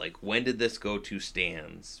date. Like, when did this go to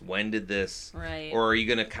stands? When did this... Right. Or are you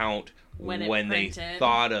going to count when they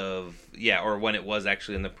thought of... Yeah, or when it was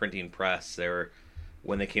actually in the printing press, or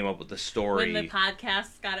when they came up with the story. When the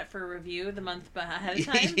podcast got it for review the month ahead of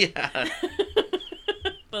time? Yeah.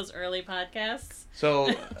 Those early podcasts.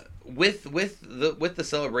 So, with the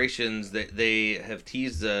celebrations, they have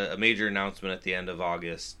teased a major announcement at the end of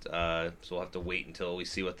August. So we'll have to wait until we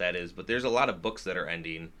see what that is. But there's a lot of books that are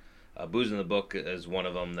ending. Booze in the Book is one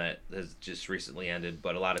of them that has just recently ended.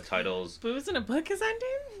 But a lot of titles. Booze in a Book is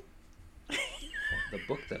ending? The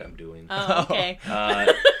book that I'm doing. Oh, okay.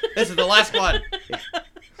 This is the last one.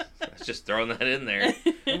 I was just throwing that in there.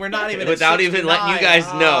 And we're not even without even letting you guys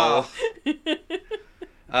know.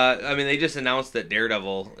 Oh. They just announced that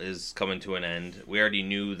Daredevil is coming to an end. We already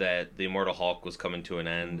knew that the Immortal Hulk was coming to an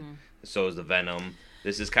end. Mm-hmm. So is the Venom.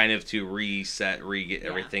 This is kind of to reset, get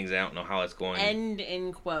everything. I don't know how it's going. End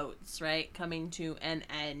in quotes, right? Coming to an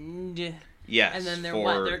end. Yes. And then they're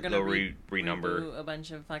going to renumber a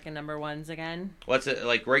bunch of fucking #1s again. What's it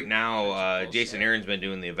like right now? Jason Aaron's been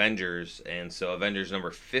doing the Avengers, and so Avengers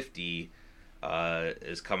number 50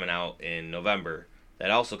 is coming out in November. That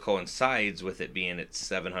also coincides with it being its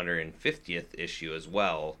 750th issue as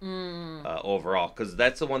well, overall. Because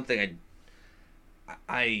that's the one thing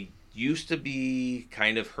I used to be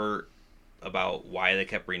kind of hurt about why they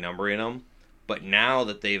kept renumbering them. But now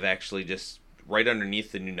that they've actually just, right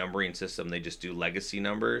underneath the new numbering system, they just do legacy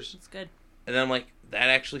numbers. That's good. And then I'm like, that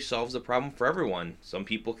actually solves the problem for everyone. Some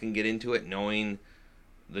people can get into it knowing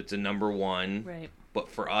that's a #1. Right. But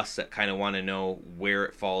for us that kind of want to know where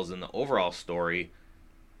it falls in the overall story,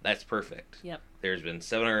 That's perfect. Yep. There's been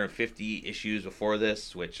 750 issues before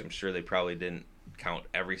this, which I'm sure they probably didn't count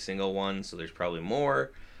every single one, so there's probably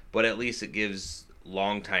more. But at least it gives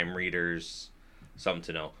longtime readers something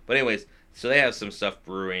to know. But anyways, so they have some stuff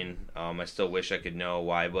brewing. I still wish I could know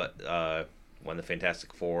why, but when the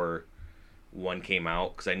Fantastic Four one came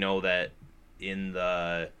out, because I know that in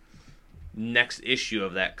the next issue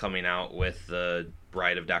of that coming out with the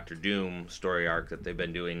Bride of Doctor Doom story arc that they've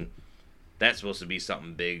been doing, that's supposed to be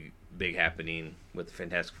something big happening with the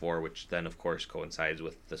Fantastic Four, which then of course coincides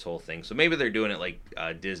with this whole thing. So maybe they're doing it like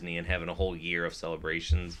Disney and having a whole year of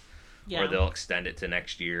celebrations, or they'll extend it to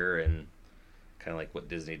next year, and kind of like what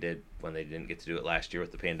Disney did when they didn't get to do it last year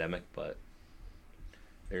with the pandemic. But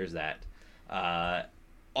there's that.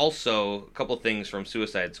 Also, a couple things from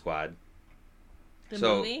Suicide Squad. The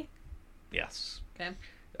movie? Yes. Okay.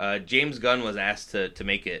 James Gunn was asked to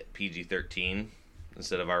make it PG-13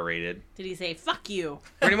 instead of R-rated. Did he say, fuck you?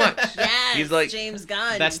 Pretty much. Yes, He's like, James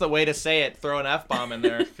Gunn. That's the way to say it. Throw an F-bomb in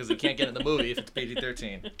there, because you can't get in the movie if it's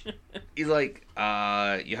PG-13. He's like,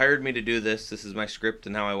 you hired me to do this. This is my script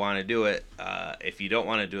and how I want to do it. If you don't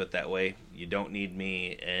want to do it that way, you don't need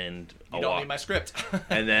me, and You don't need my script.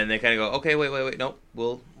 And then they kind of go, okay, wait, nope,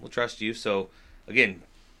 we'll trust you. So, again,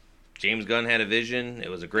 James Gunn had a vision. It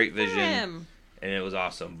was a great vision, and it was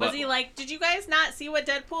awesome. Was he like, did you guys not see what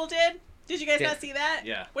Deadpool did? Did you guys not see that?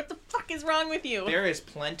 Yeah. What the fuck is wrong with you? There is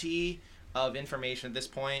plenty of information at this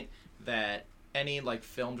point that any like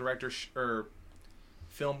film director or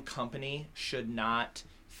film company should not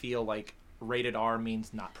feel like rated R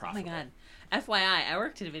means not profitable. Oh my god. FYI, I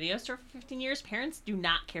worked at a video store for 15 years. Parents do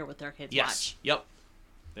not care what their kids watch. Yep.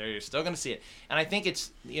 You're still going to see it. And I think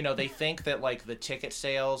it's, they think that like the ticket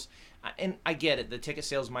sales, and I get it, the ticket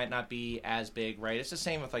sales might not be as big, right? It's the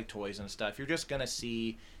same with like toys and stuff. You're just going to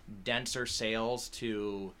see denser sales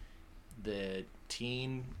to the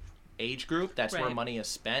teen age group. That's where money is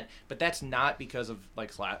spent. But that's not because of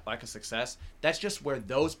like lack of success. That's just where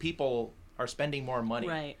those people are spending more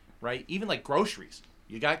money. Right? Even like groceries.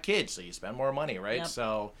 You got kids, so you spend more money, right? Yep.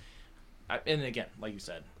 So, and again, like you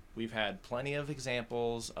said, we've had plenty of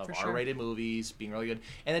examples of R-rated movies being really good.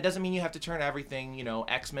 And it doesn't mean you have to turn everything,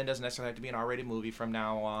 X-Men doesn't necessarily have to be an R-rated movie from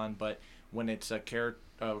now on, but when it's a character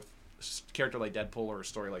like Deadpool or a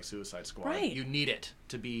story like Suicide Squad, you need it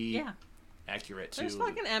to be accurate. There's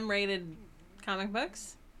fucking M-rated comic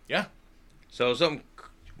books. Yeah. So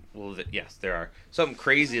yes, there are. Something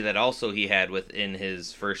crazy that also he had within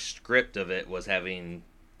his first script of it was having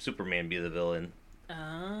Superman be the villain. Oh.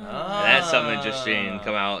 And that's something interesting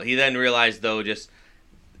come out. He then realized, though,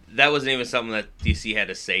 that wasn't even something that DC had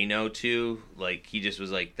to say no to. Like, he just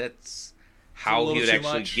was like, that's how he would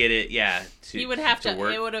actually get it, he would have to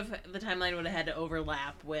work. The timeline would have had to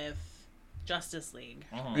overlap with Justice League.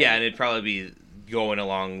 Uh-huh. Yeah, and it'd probably be going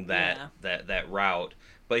along that route.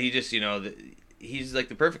 But he just, he's like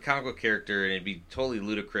the perfect comic book character, and it'd be totally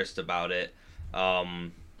ludicrous about it.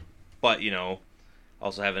 But,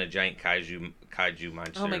 also having a giant kaiju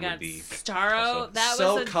monster. Oh my god, would be Starro, that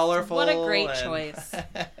so was colorful. What a great choice!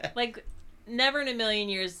 Like, never in a million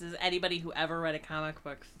years does anybody who ever read a comic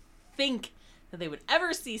book think that they would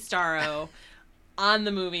ever see Starro on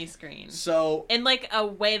the movie screen. So, in like a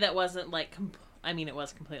way that wasn't like, it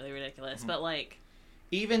was completely ridiculous, but like,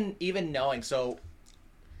 even knowing, so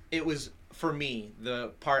it was for me the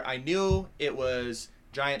part I knew it was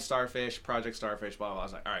giant starfish, Project Starfish, blah blah. I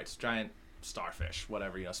was like, all right, it's giant starfish,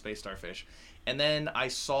 whatever, space starfish. And then I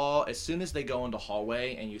saw, as soon as they go into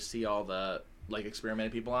hallway and you see all the like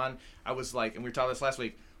experimented people on, I was like, and we were talking this last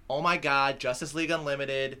week, oh my god, Justice League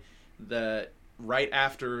Unlimited, right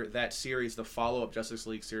after that series, the follow-up Justice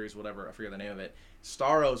League series, whatever, I forget the name of it,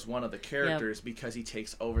 Starro's one of the characters because he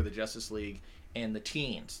takes over the Justice League, and the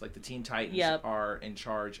teens, like the Teen Titans, are in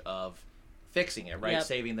charge of fixing it, right?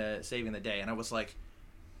 Saving the day. And I was like,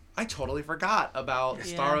 I totally forgot about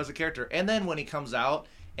Starro as a character. And then when he comes out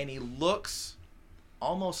and he looks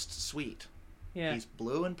almost sweet. Yeah. He's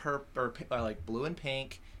blue and blue and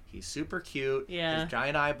pink. He's super cute. Yeah. His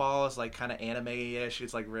giant eyeballs, like kind of anime-ish.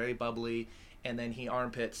 It's like very bubbly. And then he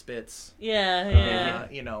armpit spits. Yeah.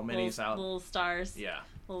 Minnie's out. Little stars. Yeah.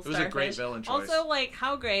 It was a great villain choice. Also, like,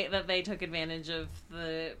 how great that they took advantage of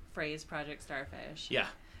the phrase Project Starfish. Yeah.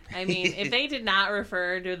 I mean, if they did not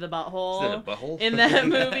refer to the butthole in that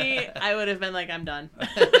movie, I would have been like, I'm done.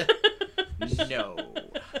 No.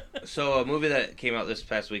 So a movie that came out this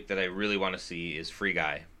past week that I really want to see is Free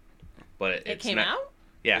Guy. But it came out?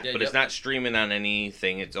 Yeah, but it's not streaming on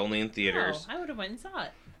anything. It's only in theaters. Oh, I would have went and saw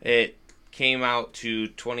it. It came out to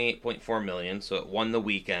 $28.4 million, so it won the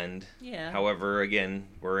weekend. Yeah. However, again,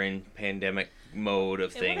 we're in pandemic mode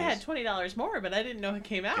of It would things. have had $20 more, but I didn't know it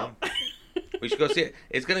came out. We should go see it.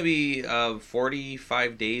 It's going to be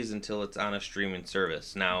 45 days until it's on a streaming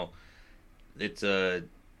service. Now, it's a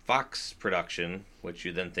Fox production, which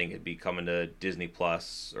you then think it'd be coming to Disney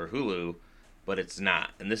Plus or Hulu, but it's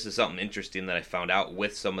not. And this is something interesting that I found out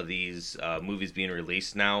with some of these movies being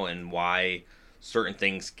released now and why certain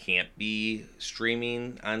things can't be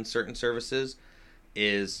streaming on certain services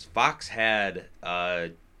is Fox had a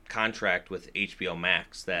contract with HBO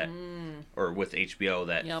Max that or with HBO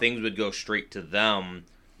that things would go straight to them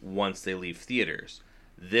once they leave theaters.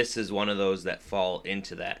 This is one of those that fall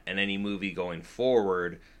into that, and any movie going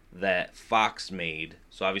forward that Fox made,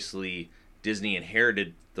 so obviously Disney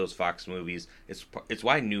inherited those Fox movies. It's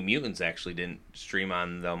why New Mutants actually didn't stream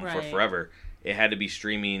on them for forever. It had to be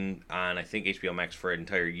streaming on, I think, HBO Max for an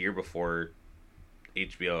entire year before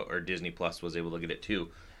HBO or Disney Plus was able to get it too,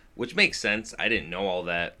 which makes sense. I didn't know all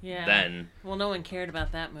that then. Well, no one cared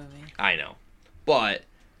about that movie. I know, but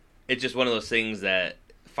it's just one of those things that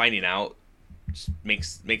finding out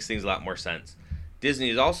makes things a lot more sense. Disney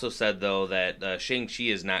has also said, though, that Shang-Chi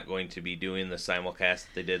is not going to be doing the simulcast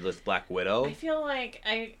that they did with Black Widow. I feel like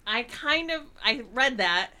I read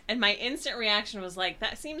that, and my instant reaction was like,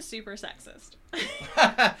 that seems super sexist.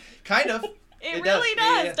 Kind of. It really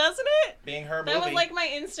does, doesn't it? Being her movie. That was like my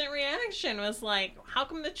instant reaction was like, how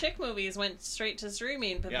come the chick movies went straight to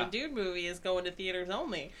streaming, but the dude movie is going to theaters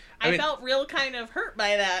only? I mean, felt real kind of hurt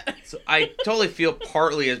by that. So I totally feel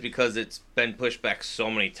partly is because it's been pushed back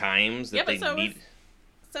so many times that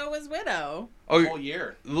So was Widow. Oh, whole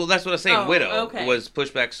year. Well, that's what I was saying. Widow was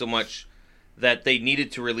pushed back so much that they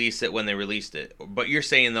needed to release it when they released it. But you're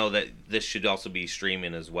saying, though, that this should also be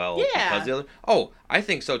streaming as well. Yeah. Because the other... Oh, I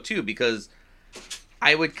think so, too, because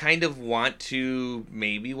I would kind of want to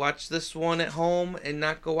maybe watch this one at home and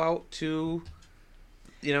not go out to,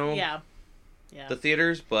 the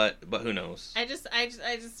theaters, but who knows? I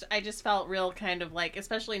just felt real kind of like,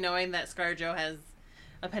 especially knowing that ScarJo has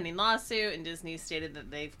a pending lawsuit, and Disney stated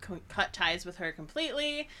that they've cut ties with her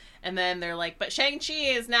completely, and then they're like, but Shang-Chi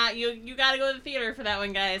is not, you gotta go to the theater for that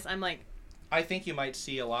one, guys. I'm like... I think you might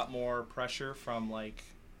see a lot more pressure from, like,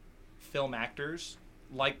 film actors.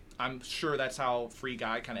 Like, I'm sure that's how Free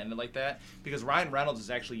Guy kind of ended like that, because Ryan Reynolds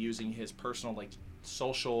is actually using his personal, like,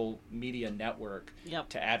 social media network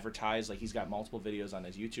to advertise. Like, he's got multiple videos on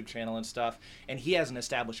his YouTube channel and stuff, and he has an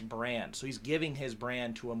established brand, so he's giving his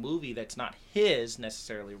brand to a movie that's not his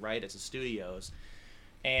necessarily, right? It's a studio's.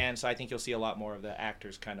 And so I think you'll see a lot more of the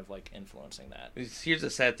actors kind of like influencing that. Here's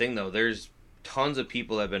the sad thing, though. There's tons of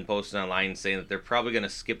people that have been posting online saying that they're probably going to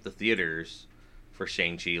skip the theaters for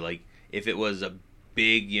Shang-Chi. Like, if it was a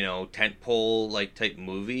big, tentpole like type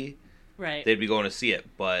movie, right, they'd be going to see it.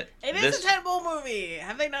 But it is a tentpole movie.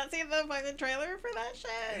 Have they not seen the fucking trailer for that shit?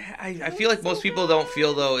 I feel like most people don't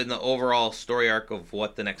feel, though, in the overall story arc of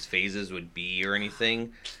what the next phases would be or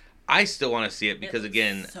anything. I still want to see it because,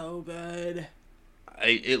 again, so good.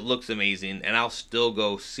 It looks amazing, and I'll still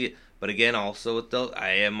go see it. But again, also, I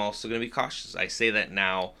am also going to be cautious. I say that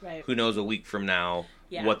now. Right. Who knows a week from now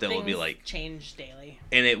what that will be like. Change daily.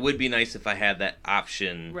 And it would be nice if I had that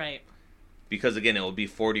option. Right. Because, again, it will be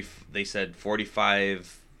 40. They said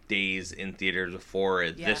 45 days in theaters before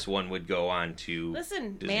this one would go on to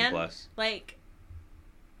Disney Plus. Like,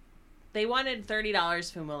 they wanted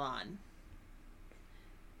 $30 for Mulan.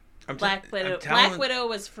 Black Widow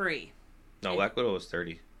was free. No, Black Widow was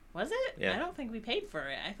 $30. Was it? Yeah. I don't think we paid for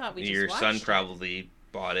it. I thought we just watched it. Your son it. probably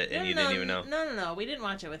bought it and you didn't even know. No. We didn't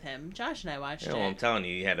watch it with him. Josh and I watched it. Well, I'm telling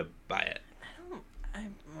you, you had to buy it. I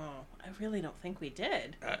really don't think we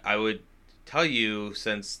did. I would tell you,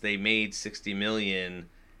 since they made $60 million,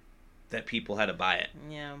 that people had to buy it.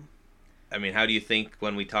 Yeah. I mean, how do you think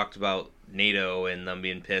when we talked about NATO and them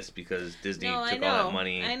being pissed because Disney took all that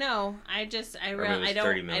money? I know. I don't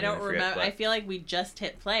remember. I feel like we just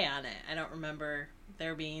hit play on it. I don't remember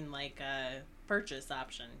there being like a purchase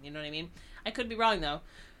option. You know what I mean? I could be wrong though.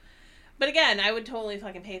 But again, I would totally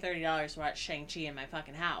fucking pay $30 to watch Shang-Chi in my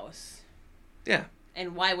fucking house. Yeah.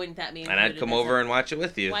 And why wouldn't that be included? And I'd come over and watch it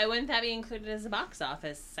with you. Why wouldn't that be included as a box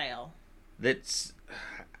office sale?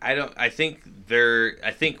 I think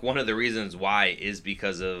one of the reasons why is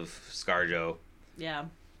because of ScarJo. Yeah.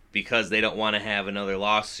 Because they don't want to have another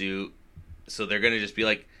lawsuit, so they're going to just be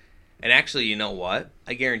like, and actually, you know what?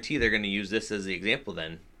 I guarantee they're going to use this as the example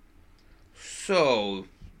then. So,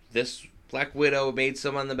 this Black Widow made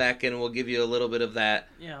some on the back end, we'll give you a little bit of that.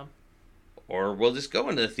 Yeah. Or we'll just go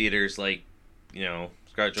into the theaters like,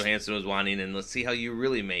 Scarlett Johansson was wanting, and let's see how you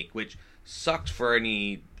really make, which sucks for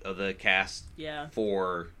any of the cast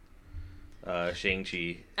for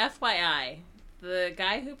Shang-Chi. FYI, the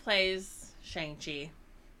guy who plays Shang-Chi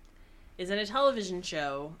is in a television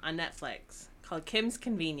show on Netflix called Kim's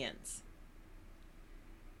Convenience.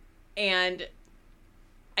 And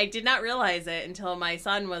I did not realize it until my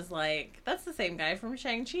son was like, that's the same guy from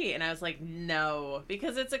Shang-Chi. And I was like, no,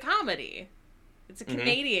 because it's a comedy. It's a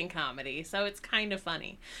Canadian comedy, so it's kind of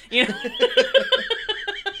funny. You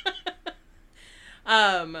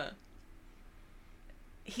know?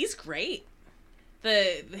 He's great.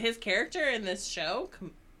 His character in this show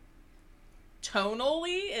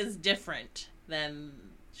tonally is different than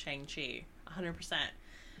Shang-Chi,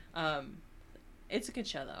 100%. It's a good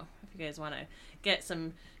show, though, if you guys want to get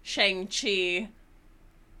some Shang-Chi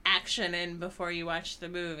action in before you watch the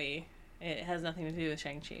movie. It has nothing to do with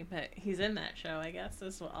Shang-Chi, but he's in that show, I guess,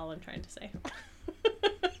 is all I'm trying to say.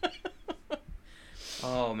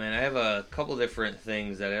 Oh, man, I have a couple different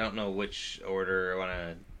things that I don't know which order I want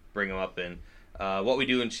to bring them up in. What We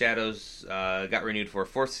Do in Shadows got renewed for a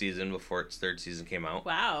 4th season before its 3rd season came out.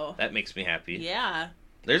 Wow. That makes me happy. Yeah.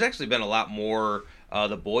 There's actually been a lot more.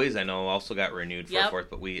 The Boys, I know, also got renewed for a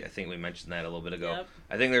 4th, but I think we mentioned that a little bit ago. Yep.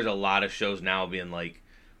 I think there's a lot of shows now being like,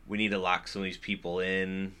 we need to lock some of these people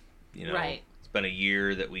in. You know, right. It's been a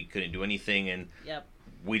year that we couldn't do anything, and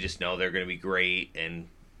we just know they're going to be great, and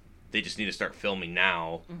they just need to start filming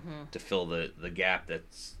now to fill the gap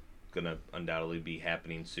that's going to undoubtedly be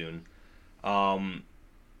happening soon. I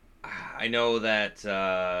know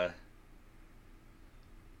that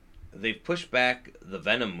they've pushed back the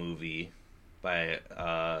Venom movie by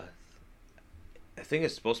I think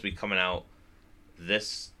it's supposed to be coming out the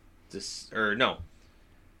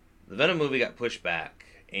Venom movie got pushed back,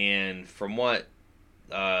 and from what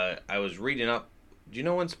I was reading up, do you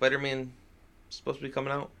know when Spider-Man is supposed to be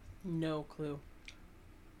coming out? No clue.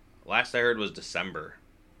 Last I heard was December.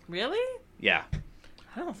 Really? Yeah.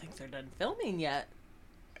 I don't think they're done filming yet.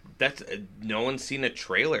 That's no one's seen a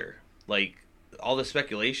trailer. Like, all the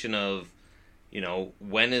speculation of, you know,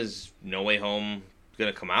 when is No Way Home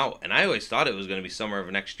going to come out? And I always thought it was going to be summer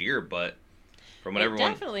of next year, but from what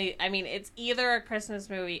everyone... Definitely, I mean, it's either a Christmas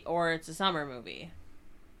movie or it's a summer movie.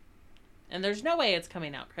 And there's no way it's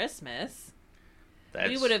coming out Christmas.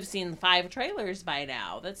 We would have seen 5 trailers by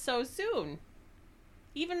now. That's so soon.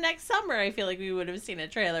 Even next summer, I feel like we would have seen a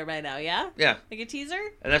trailer by now, yeah? Yeah. Like a teaser?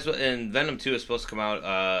 And Venom 2 is supposed to come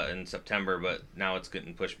out in September, but now it's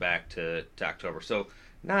getting pushed back to October. So,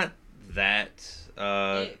 not that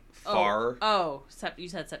far. Oh, you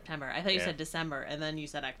said September. I thought you said December, and then you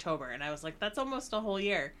said October. And I was like, that's almost a whole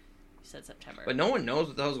year. You said September. But no one knows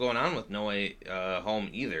what the hell's going on with No Way Home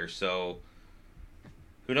either, so...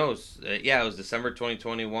 Who knows? It was December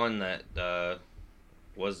 2021 that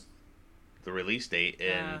was the release date,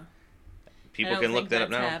 and people can look that up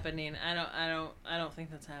now. I don't think that's happening. I don't think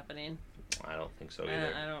that's happening. I don't think so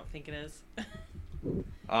either. I don't think it is. There's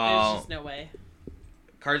just no way.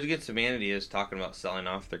 Cards Against Humanity is talking about selling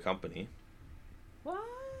off their company. What?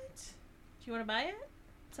 Do you want to buy it?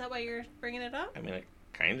 Is that why you're bringing it up? I mean, I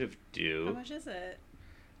kind of do. How much is it?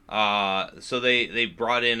 So they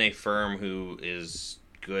brought in a firm who is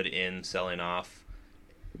good in selling off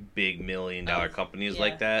big $1 million companies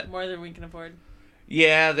like that. More than we can afford.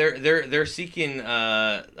 Yeah, they're seeking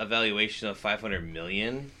a valuation of $500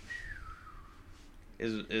 million.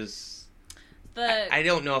 I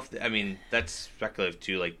don't know if that's speculative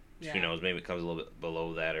too. Like, who knows? Maybe it comes a little bit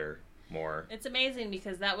below that or more. It's amazing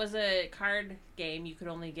because that was a card game you could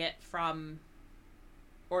only get from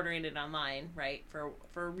ordering it online, right? For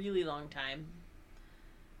a really long time.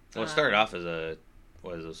 Well, it started off as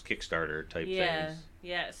those Kickstarter type things.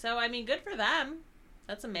 Yeah. So I mean, good for them.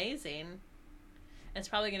 That's amazing. It's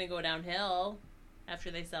probably going to go downhill after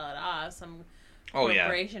they sell it off. Some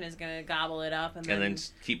corporation is going to gobble it up, and then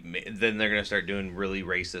then they're going to start doing really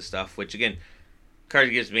racist stuff. Which again, Cards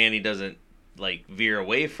Against Humanity doesn't like veer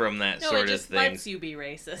away from that sort of thing. No, it just lets you be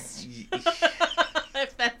racist.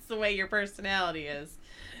 If that's the way your personality is.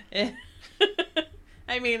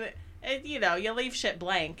 I mean, you leave shit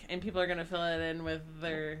blank, and people are gonna fill it in with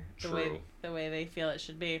the way they feel it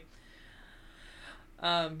should be.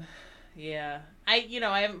 Yeah.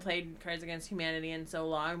 I haven't played Cards Against Humanity in so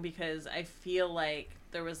long because I feel like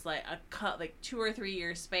there was like a 2 or 3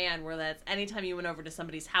 year span where that's anytime you went over to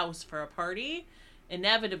somebody's house for a party,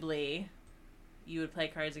 inevitably you would play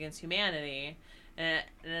Cards Against Humanity, and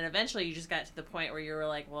then eventually you just got to the point where you were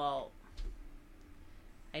like, well,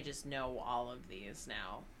 I just know all of these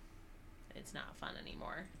now. It's not fun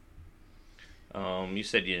anymore. You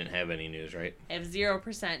said you didn't have any news, right? I have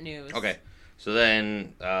 0% news. Okay. So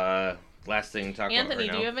then, last thing to talk about right now. Anthony,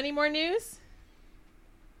 do you have any more news?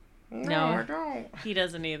 No, I don't. He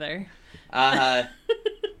doesn't either.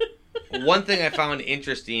 One thing I found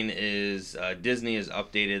interesting is Disney has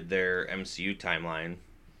updated their MCU timeline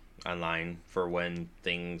online for when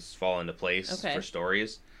things fall into place for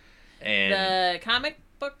stories. And the comic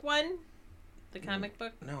book one? The comic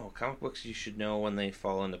book? No, comic books you should know when they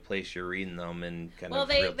fall into place. You're reading them and kind of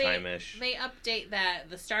real time-ish. They update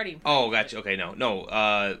the starting point. Oh, gotcha. Okay,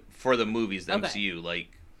 no. For the movies, the MCU, like,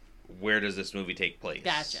 where does this movie take place?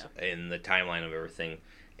 Gotcha. In the timeline of everything.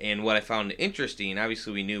 And what I found interesting,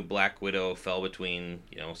 obviously we knew Black Widow fell between,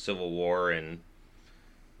 Civil War and,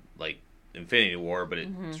 like, Infinity War, but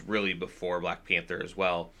it's really before Black Panther as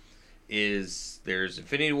well, is there's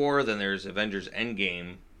Infinity War, then there's Avengers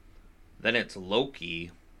Endgame, then it's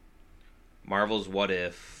Loki, Marvel's What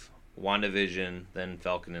If, WandaVision, then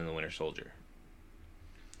Falcon and the Winter Soldier.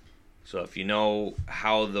 So if you know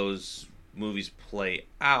how those movies play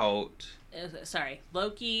out...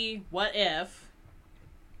 Loki, What If,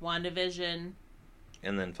 WandaVision...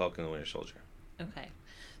 And then Falcon and the Winter Soldier. Okay.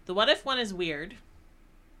 The What If one is weird,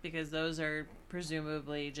 because those are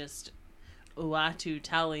presumably just Uatu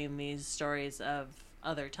telling these stories of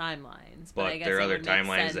other timelines. But I guess there are other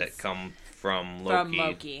timelines that come from Loki. From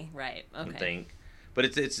Loki, right. Okay. I think. But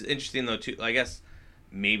it's interesting, though, too. I guess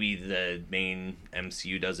maybe the main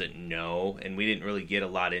MCU doesn't know, and we didn't really get a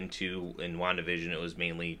lot into in WandaVision. It was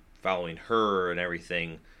mainly following her and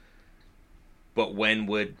everything. But when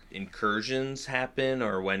would incursions happen,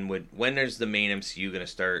 or when is the main MCU going to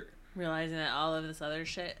start realizing that all of this other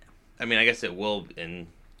shit? I mean, I guess it will in...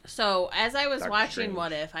 So, as I was watching Strange.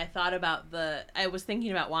 What If, I was thinking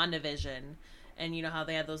about WandaVision, and you know how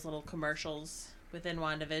they had those little commercials within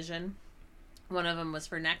WandaVision? One of them was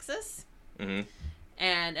for Nexus. Mm-hmm.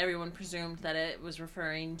 And everyone presumed that it was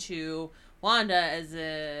referring to Wanda as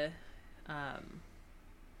a...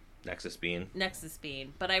 Nexus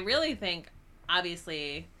being. But I really think,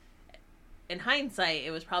 obviously, in hindsight,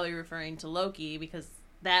 it was probably referring to Loki, because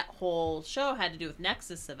that whole show had to do with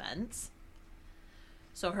Nexus events.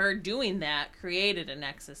 So her doing that created a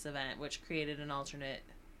Nexus event, which created an alternate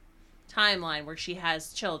timeline where she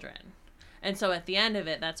has children. And so at the end of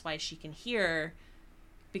it, that's why she can hear,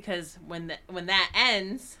 because when that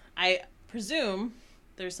ends, I presume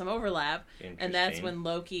there's some overlap, and that's when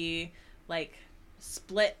Loki, like,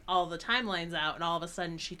 split all the timelines out, and all of a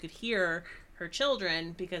sudden she could hear her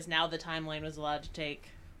children, because now the timeline was allowed to take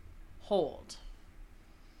hold.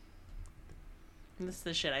 This is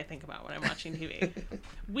the shit I think about when I'm watching TV.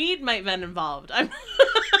 Weed might have been involved. I'm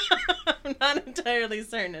not entirely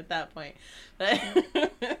certain at that point. But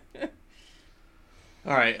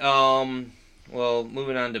all right. Well,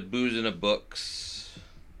 moving on to Booze in the Books.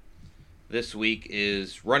 This week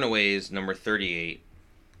is Runaways number 38,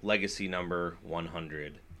 Legacy number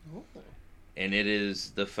 100. Ooh. And it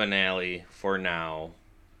is the finale for now,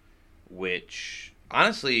 which,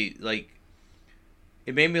 honestly, like,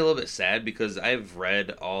 it made me a little bit sad because I've read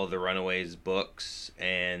all the Runaways books,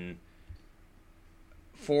 and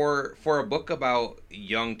for a book about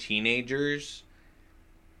young teenagers,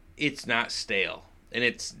 it's not stale, and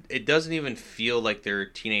it doesn't even feel like they're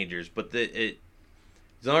teenagers. But there's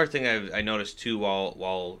another thing I noticed too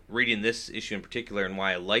while reading this issue in particular, and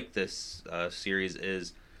why I like this series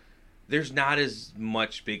is there's not as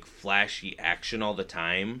much big flashy action all the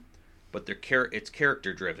time, but it's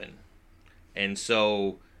character driven. And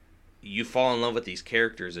so you fall in love with these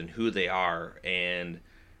characters and who they are, and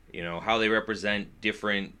how they represent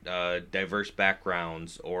different diverse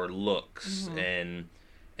backgrounds or looks, and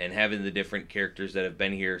having the different characters that have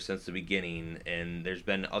been here since the beginning. And there's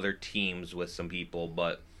been other teams with some people,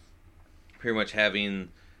 but pretty much having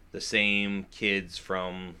the same kids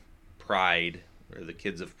from Pride, or the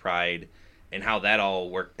kids of Pride, and how that all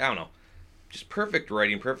worked. I don't know, just perfect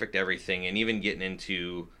writing, perfect everything. And even getting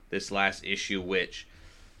into this last issue, which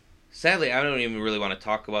sadly I don't even really want to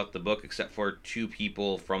talk about the book, except for two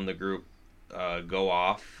people from the group go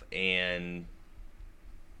off, and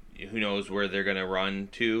who knows where they're going to run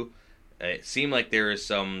to. It seemed like there is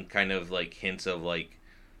some kind of like hints of like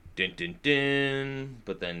dun dun dun,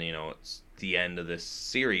 but then it's the end of this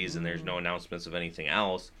series and there's no announcements of anything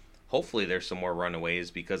else. Hopefully there's some more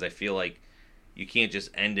Runaways, because I feel like you can't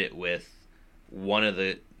just end it with one of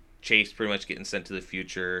the Chase pretty much getting sent to the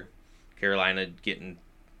future, Carolina getting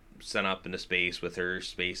sent up into space with her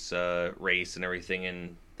space race and everything,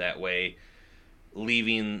 and that way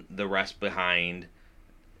leaving the rest behind.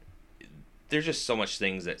 There's just so much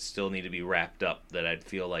things that still need to be wrapped up that I'd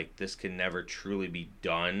feel like this can never truly be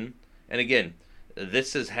done. And again,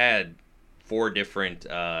 this has had 4 different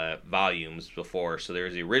volumes before. So there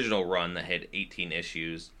was the original run that had 18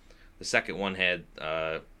 issues. The second one had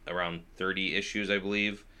around 30 issues, I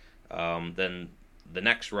believe. Then the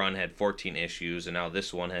next run had 14 issues, and now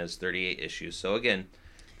this one has 38 issues. So again,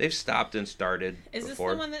 they've stopped and started. Is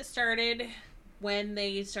before. This the one that started when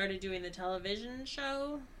they started doing the television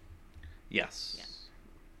show? Yes.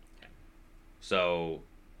 Yeah. So,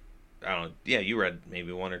 I don't know. Yeah, you read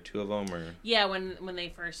maybe one or two of them, or Yeah, when they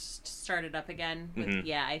first started up again. Mhm.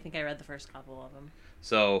 Yeah, I think I read the first couple of them.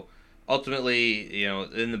 so. Ultimately,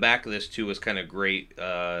 in the back of this too was kind of great.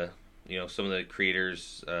 Some of the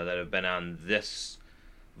creators that have been on this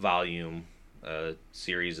volume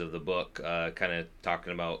series of the book, kind of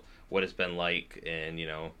talking about what it's been like, and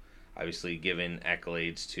obviously giving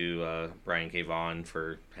accolades to Brian K. Vaughan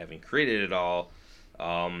for having created it all,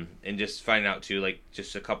 and just finding out too, like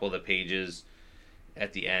just a couple of the pages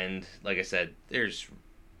at the end. Like I said,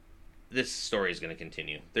 this story is going to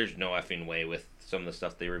continue. There's no effing way with some of the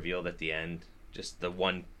stuff they revealed at the end. Just the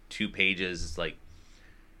 1-2 pages. It's like,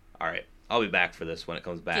 all right, I'll be back for this when it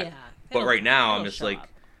comes back. Yeah. But right now, I'm it'll just show like, up.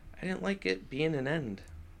 I didn't like it being an end.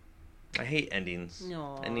 I hate endings.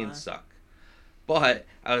 Aw. Endings suck. But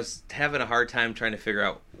I was having a hard time trying to figure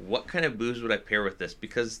out what kind of booze would I pair with this,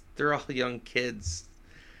 because they're all young kids.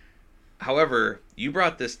 However, you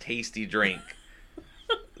brought this tasty drink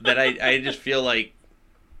that I just feel like,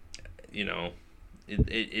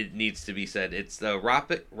 it needs to be said. It's the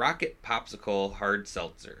Rocket Popsicle Hard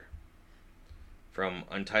Seltzer from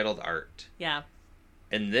Untitled Art. Yeah.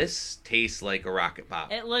 And this tastes like a Rocket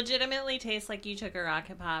Pop. It legitimately tastes like you took a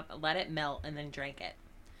Rocket Pop, let it melt, and then drank it.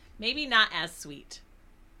 Maybe not as sweet.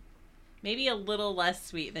 Maybe a little less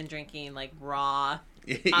sweet than drinking, like, raw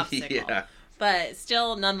popsicle. Yeah. But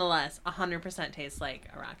still, nonetheless, 100% tastes like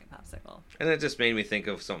a Rocket Popsicle. And it just made me think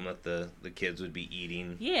of something that the kids would be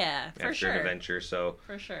eating Yeah, for after sure. an adventure. So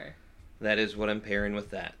For sure. that is what I'm pairing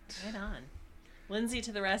with that. Right on. Lindsay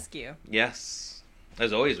to the rescue. Yes.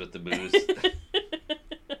 As always with the booze.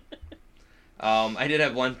 I did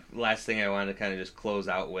have one last thing I wanted to kind of just close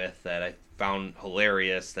out with that I found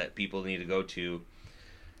hilarious that people need to go to.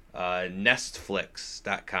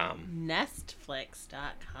 Nestflix.com.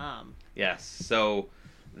 Nestflix.com. Yes. So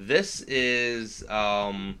this is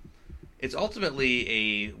it's ultimately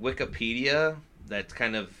a Wikipedia that's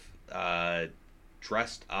kind of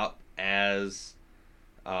dressed up as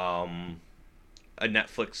a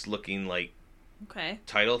Netflix looking like Okay.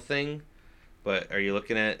 title thing. But are you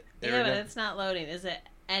looking at it Yeah, right but now? it's not loading. Is it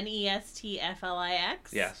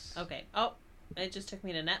Nestflix? Yes. Okay. Oh, it just took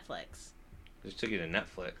me to Netflix. Just took you to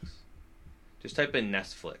Netflix. Just type in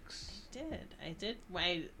Nestflix. I did.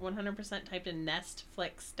 I 100% typed in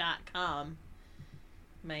Nestflix.com.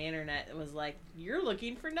 My internet was like, you're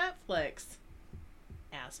looking for Netflix.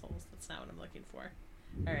 Assholes. That's not what I'm looking for.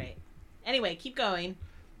 All right. Anyway, keep going.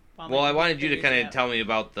 Well, I wanted you to kind of tell me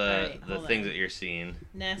about the Alright, hold things on. that you're seeing.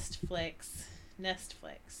 Nestflix.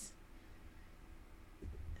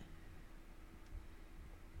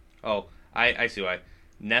 Oh, I see why.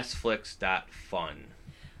 Nestflix.fun.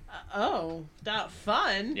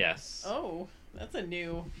 Fun? Yes. Oh, that's a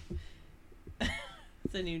new...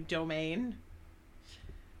 It's a new domain.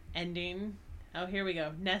 Ending. Oh, here we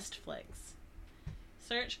go. Nestflix.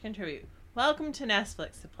 Search, contribute. Welcome to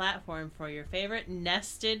Nestflix, the platform for your favorite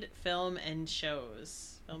nested films and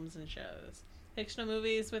shows. Fictional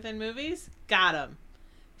movies within movies? Got 'em.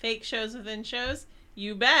 Fake shows within shows?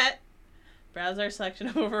 You bet. Browse our selection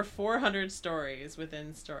of over 400 stories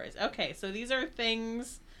within stories. Okay, so these are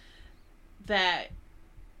things that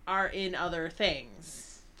are in other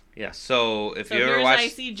things. Yeah, so if So you ever here's watched... I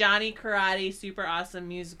See Johnny Karate Super Awesome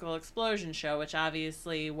Musical Explosion Show, which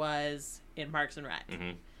obviously was in Parks and Rec.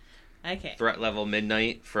 Mhm. Okay. Threat Level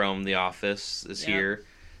Midnight from The Office is Yep. here.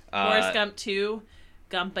 Forrest Gump 2,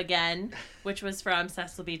 Gump Again, which was from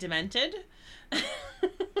Cecil B. Demented.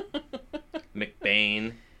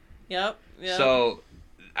 McBain. Yep. So,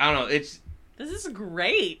 I don't know, it's... This is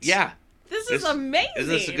great. Yeah. This is amazing. Isn't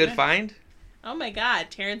this a good find? Oh my god.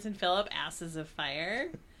 Terrence and Phillip, Asses of Fire.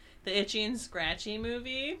 The Itchy and Scratchy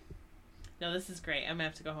movie. No, this is great. I'm going to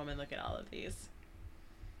have to go home and look at all of these.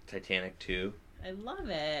 Titanic 2. I love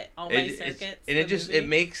it. All My Circuits. And it just, it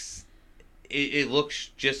makes... It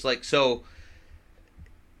looks just like... So,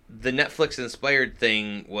 the Netflix inspired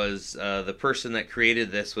thing was the person that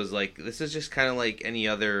created this was like, this is just kind of like any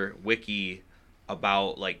other wiki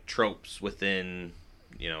about like tropes within,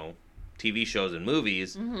 TV shows and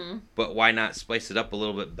movies. Mm-hmm. But why not spice it up a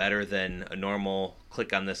little bit better than a normal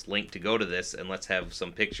click on this link to go to this, and let's have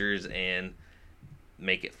some pictures and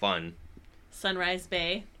make it fun. Sunrise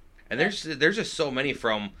Bay. And there's just so many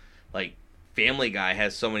from, like, Family Guy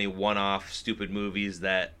has so many one-off stupid movies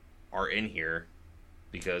that are in here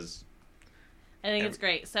because I think it's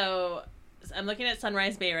great. So I'm looking at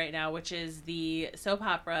Sunrise Bay right now, which is the soap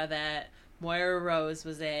opera that Moira Rose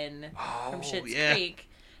was in from Schitt's Creek.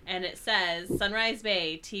 And it says, Sunrise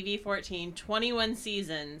Bay, TV 14, 21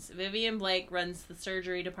 seasons. Vivian Blake runs the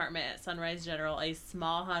surgery department at Sunrise General, a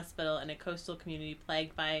small hospital in a coastal community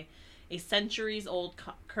plagued by a centuries-old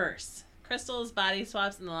curse. Crystals, body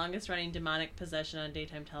swaps, and the longest-running demonic possession on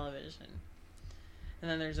daytime television. And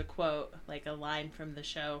then there's a quote, like a line from the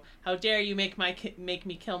show. How dare you make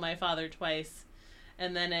me kill my father twice?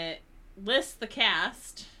 And then it lists the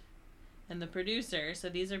cast and the producer. So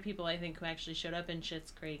these are people I think who actually showed up in Schitt's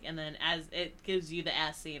Creek. And then as it gives you the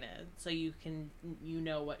ass scene, so you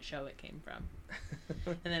know what show it came from.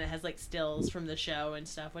 And then it has like stills from the show and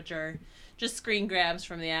stuff, which are just screen grabs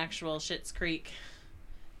from the actual Schitt's Creek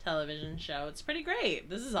television show. It's pretty great.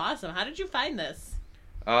 This is awesome. How did you find this?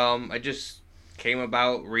 I just came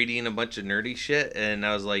about reading a bunch of nerdy shit, and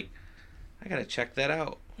I was like, I gotta check that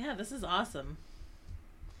out. Yeah, this is awesome.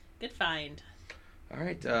 Good find. All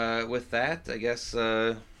right, with that, I guess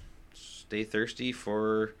stay thirsty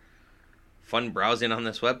for fun browsing on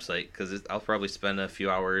this website, because I'll probably spend a few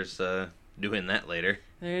hours doing that later.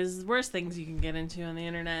 There's worse things you can get into on the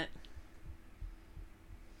internet.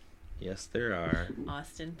 Yes, there are.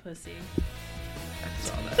 Austin Pussy. I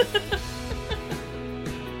saw that.